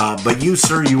 but you,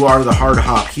 sir, you are the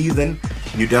Hardhop heathen.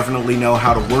 You definitely know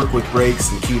how to work with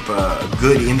breaks and keep a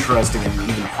good, interesting, and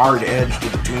even hard edge to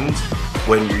the tunes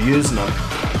when you're using them.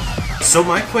 So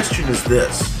my question is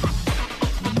this.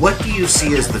 What do you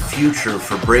see as the future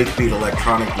for breakbeat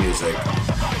electronic music?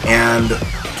 And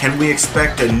can we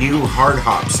expect a new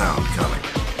Hardhop sound coming?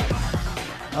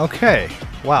 Okay.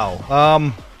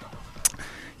 Wow.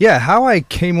 Yeah, how I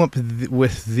came up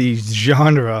with the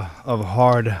genre of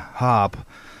hard hop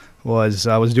was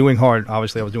I was doing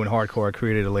hardcore. I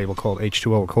created a label called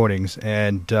H2O Recordings,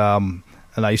 and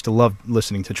I used to love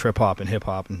listening to trip hop and hip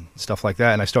hop and stuff like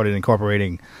that. And I started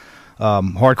incorporating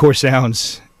hardcore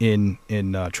sounds in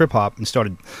trip hop and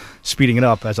started speeding it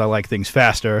up as I like things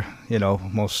faster. You know,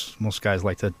 most guys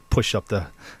like to push up the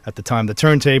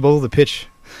turntable, the pitch.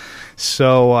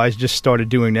 So I just started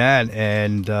doing that,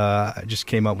 and I just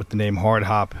came up with the name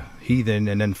Hardhop Heathen,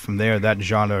 and then from there that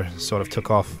genre sort of took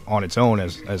off on its own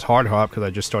as hard hop, because I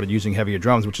just started using heavier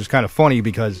drums, which is kind of funny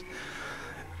because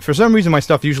for some reason my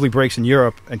stuff usually breaks in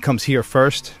Europe and comes here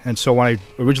first. And so when I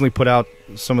originally put out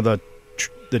some of the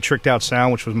Tricked Out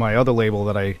Sound, which was my other label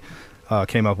that I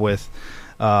came up with,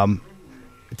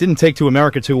 it didn't take to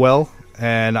America too well,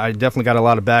 and I definitely got a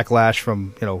lot of backlash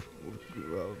from, you know,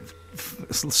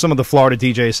 some of the Florida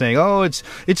DJs saying, "Oh,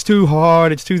 it's too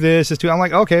hard, it's too this, it's too." I'm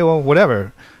like, okay, well,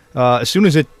 whatever. as soon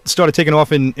as it started taking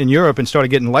off in Europe and started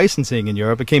getting licensing in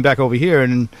Europe, it came back over here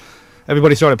and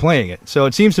everybody started playing it. So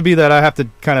it seems to be that I have to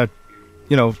kind of,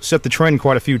 set the trend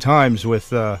quite a few times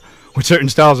with certain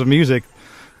styles of music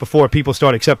before people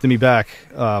start accepting me back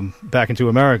into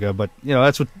America. But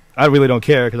that's what I really don't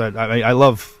care, because I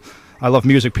love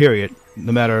music, period.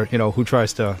 No matter who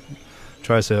tries to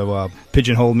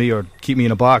pigeonhole me or keep me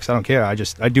in a box, I don't care.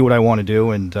 I do what I want to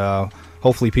do, and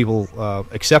hopefully people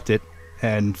accept it.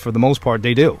 And for the most part,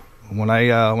 they do. When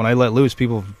I let loose,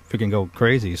 people freaking go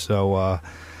crazy. So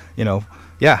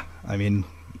yeah. I mean,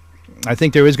 I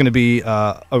think there is going to be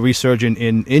a resurgence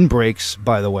in breaks,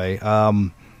 by the way,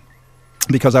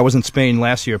 because I was in Spain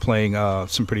last year playing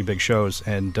some pretty big shows,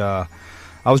 and I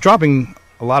was dropping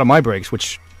a lot of my breaks,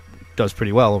 which does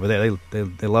pretty well over there.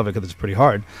 They love it because it's pretty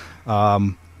hard.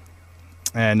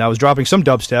 And I was dropping some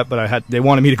dubstep, but they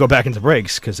wanted me to go back into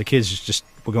breaks because the kids just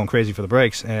were going crazy for the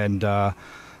breaks. And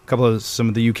some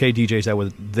of the UK DJs that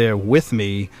were there with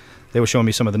me, they were showing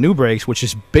me some of the new breaks, which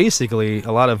is basically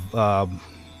a lot of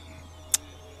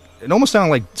it almost sounded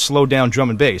like slowed down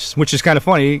drum and bass, which is kind of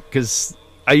funny because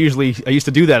I used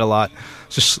to do that a lot.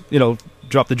 Just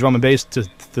drop the drum and bass to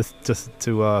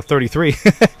 33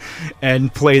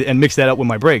 and play and mix that up with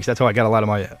my breaks. That's how I got a lot of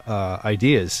my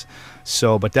ideas.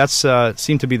 So, but that's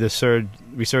seemed to be the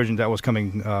resurgence that was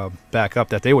coming back up,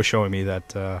 that they were showing me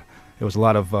that it was a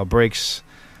lot of breaks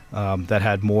that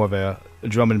had more of a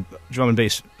drum and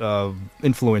bass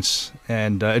influence,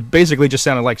 and it basically just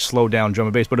sounded like slowed down drum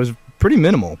and bass, but it was pretty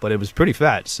minimal, but it was pretty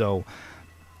fat. So,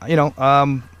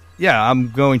 yeah,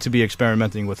 I'm going to be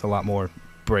experimenting with a lot more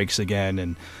breaks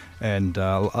again, and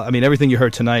I mean, everything you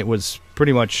heard tonight was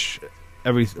pretty much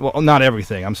well, not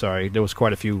everything, I'm sorry, there was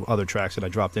quite a few other tracks that I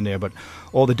dropped in there, but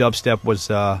all the dubstep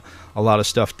was a lot of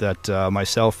stuff that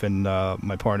myself and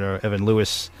my partner Evan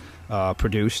Lewis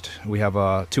produced. We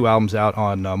have 2 albums out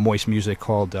on Moist Music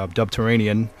called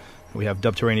Dubterranean. We have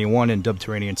Dubterranean 1 and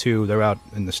Dubterranean 2. They're out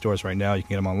in the stores right now. You can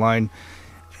get them online.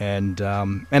 And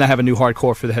I have a new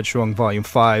Hardcore for the Headstrong Volume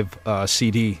 5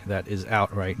 CD that is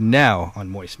out right now on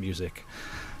Moist Music.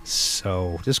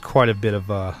 So there's quite a bit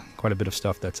of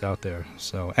stuff that's out there.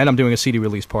 So, and I'm doing a CD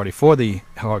release party for the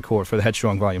Hardcore for the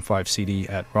Headstrong Volume 5 CD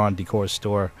at Ron Decor's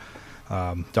store,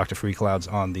 Dr. Free Clouds,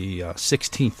 on the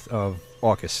 16th of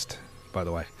August, by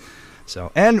the way.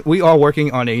 So, and we are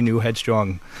working on a new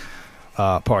Headstrong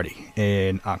party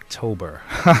in October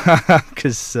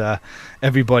because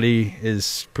everybody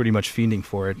is pretty much fiending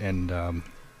for it, and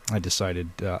I decided,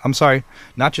 I'm sorry,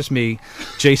 not just me,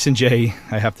 Jason J,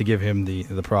 I have to give him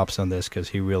the props on this because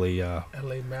he really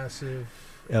LA Massive,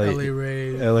 LA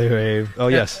Rave, oh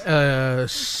yes,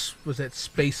 was that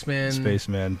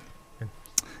Spaceman,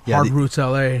 yeah, Hard Roots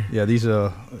LA. Yeah, these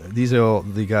are all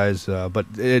the guys, but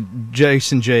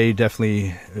Jason J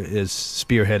definitely is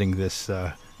spearheading this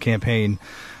campaign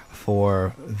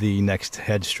for the next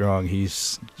Headstrong.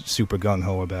 He's super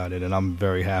gung-ho about it, and I'm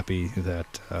very happy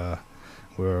that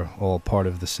we're all part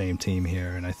of the same team here,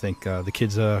 and I think the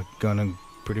kids are gonna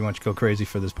pretty much go crazy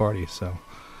for this party. So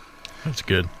that's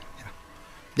good.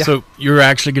 Yeah. So you're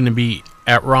actually going to be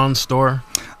at Ron's store?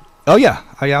 Oh yeah,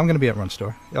 I'm going to be at Ron's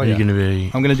store. Oh, I'm going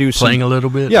to do playing a little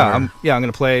bit. Yeah, I'm going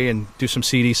to play and do some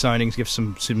CD signings, give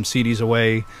some CDs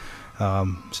away,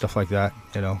 stuff like that.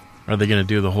 Are they going to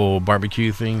do the whole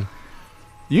barbecue thing?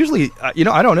 Usually, I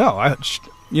don't know. I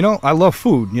love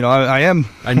food. I am.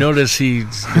 I notice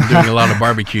he's been doing a lot of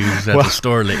barbecues at the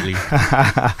store lately.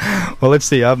 Well, let's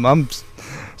see. I'm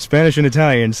Spanish and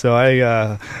Italian, so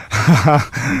I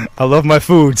love my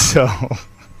food. So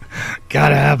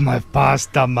gotta have my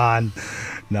pasta, man.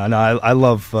 No, I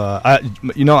love. I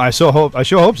sure hope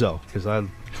so, because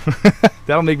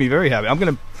that'll make me very happy. I'm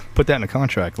gonna put that in a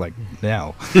contract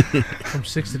now. From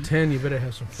 6 to 10, you better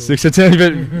have some food. 6 to 10, you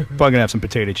better probably gonna have some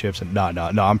potato chips. And no,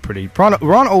 I'm pretty.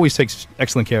 Ron always takes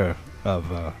excellent care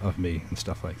of me and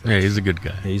stuff like that. Yeah, he's a good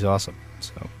guy. He's awesome.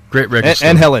 So great record.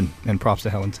 And Helen, and props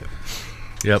to Helen too.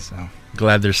 Yep. So.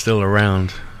 Glad they're still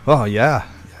around. Oh yeah.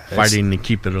 Fighting to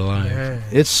keep it alive. Yeah.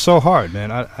 It's so hard,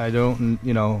 man. I don't,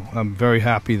 I'm very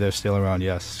happy they're still around.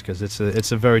 Yes, because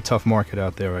it's a very tough market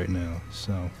out there right now.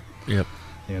 So. Yep.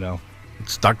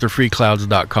 It's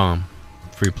drfreeclouds.com.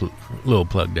 Little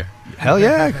plug there. Hell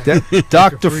yeah.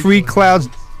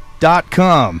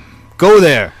 drfreeclouds.com. Go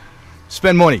there.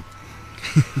 Spend money.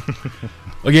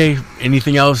 Okay.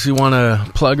 Anything else you want to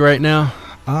plug right now?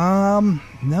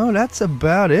 No, that's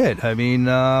about it. I mean,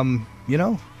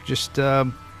 just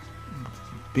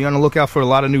be on the lookout for a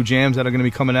lot of new jams that are going to be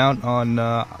coming out on.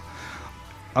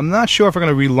 I'm not sure if we're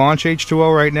going to relaunch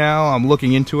H2O right now. I'm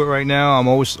looking into it right now. I'm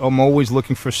always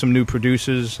looking for some new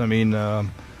producers. I mean,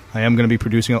 I am going to be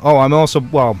producing. Oh, I'm also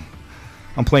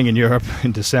I'm playing in Europe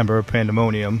in December.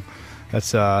 Pandemonium.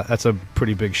 That's a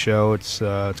pretty big show. It's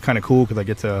kind of cool because I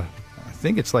get to. I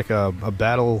think it's like a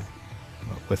battle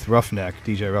with Roughneck,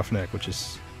 DJ Roughneck, which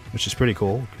is pretty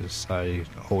cool because I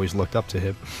always looked up to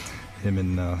him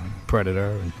and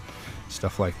Predator and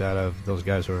stuff like that. Those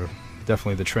guys were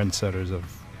definitely the trendsetters of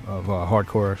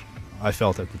hardcore, I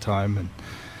felt at the time, and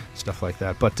stuff like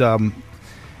that. But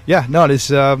yeah, no, it's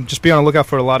just be on the lookout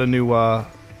for a lot of new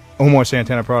Omar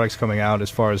Santana products coming out as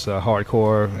far as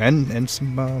hardcore and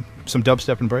some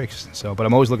dubstep and breaks. So, but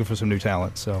I'm always looking for some new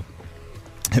talent. So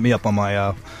hit me up on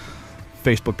my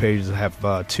Facebook pages. I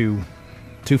have two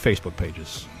Facebook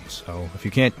pages. So if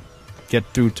you can't get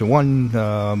through to one,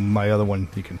 my other one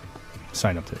you can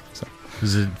sign up to. So.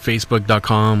 Is it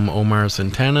facebook.com Omar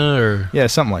Santana or? Yeah,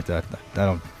 something like that. I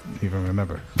don't even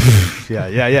remember. yeah,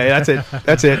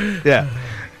 that's it. Yeah.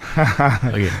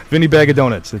 Okay. Vinny Bag of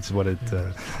Donuts. It's what it.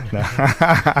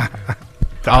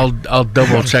 I'll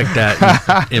double check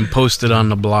that and post it on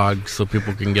the blog so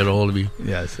people can get a hold of you.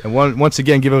 Yes, and once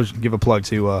again, give a plug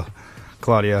to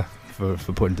Claudia for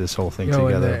putting this whole thing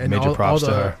together. And major props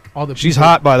to her. She's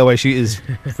hot, by the way. She is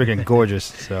freaking gorgeous.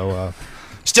 So.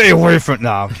 Stay away from.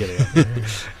 No, I'm kidding.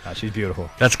 No, she's beautiful.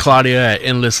 That's Claudia at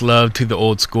Endless Love to the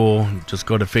Old School. Just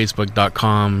go to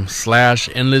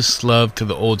facebook.com/Endless Love to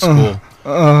the Old School.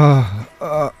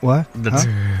 What?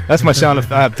 That's my sound.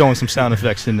 I'm throwing some sound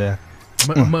effects in there.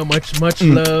 Much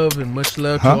love and much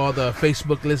love to all the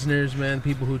Facebook listeners, man.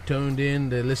 People who tuned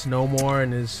in to listen to Omar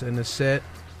and his set.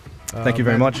 Thank you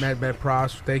very much. Mad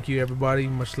props. Thank you, everybody.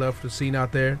 Much love for the scene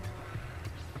out there.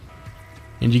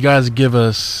 And you guys give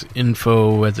us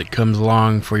info as it comes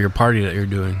along for your party that you're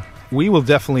doing. We will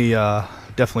definitely do that.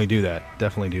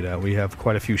 Definitely do that. We have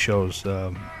quite a few shows.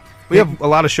 We have a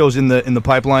lot of shows in the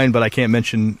pipeline, but I can't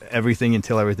mention everything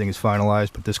until everything is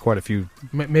finalized. But there's quite a few.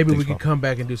 Maybe we could come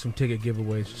back and do some ticket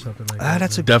giveaways or something like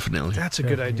that. Definitely. That's a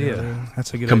good idea. You know,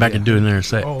 that's a good. Come idea. back and do another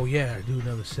set. Oh yeah, do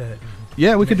another set.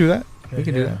 Yeah, we could do that. We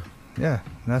can do that. Yeah,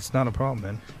 that's not a problem,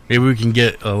 man. Maybe we can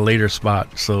get a later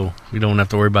spot so we don't have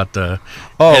to worry about the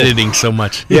editing so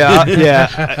much. Yeah,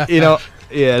 yeah.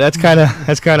 That's kind of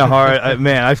hard,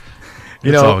 man.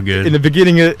 It's all good. In the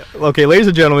beginning, ladies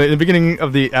and gentlemen, in the beginning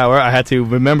of the hour, I had to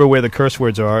remember where the curse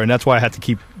words are, and that's why I had to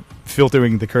keep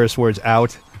filtering the curse words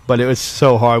out. But it was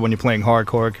so hard when you're playing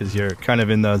hardcore because you're kind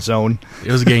of in the zone.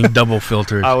 It was getting double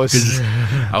filtered. I was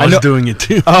doing it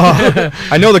too.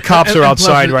 I know the cops are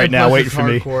outside right now waiting for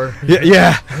me.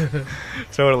 Yeah.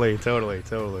 Totally.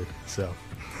 So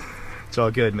it's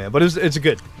all good, man. But it's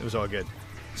good. It was all good.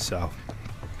 So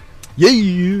yeah.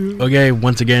 Okay.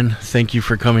 Once again, thank you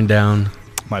for coming down.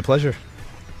 My pleasure.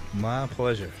 My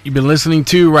pleasure. You've been listening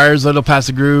to Riders Little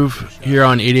Plastic Groove here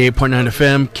on 88.9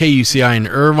 FM, KUCI in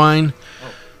Irvine.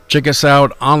 Check us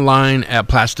out online at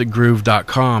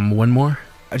plasticgroove.com. One more.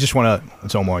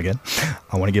 It's Omar again.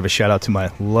 I want to give a shout out to my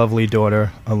lovely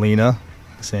daughter, Alina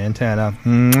Santana.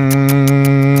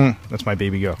 That's my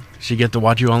baby girl. She get to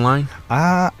watch you online?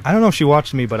 I don't know if she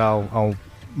watched me, but I'll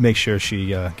make sure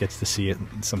she gets to see it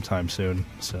sometime soon.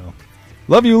 So,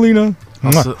 love you, Alina.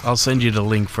 I'll send you the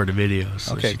link for the video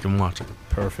so she can watch it.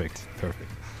 Perfect.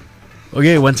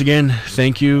 Okay, once again,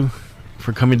 thank you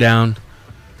for coming down.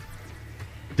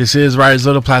 This is Riders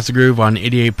Little Plastic Groove on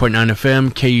 88.9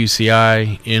 FM,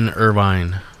 KUCI in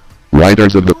Irvine.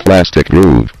 Riders of the Plastic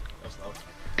Groove.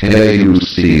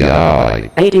 KUCI.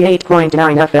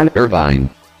 88.9 FM, Irvine.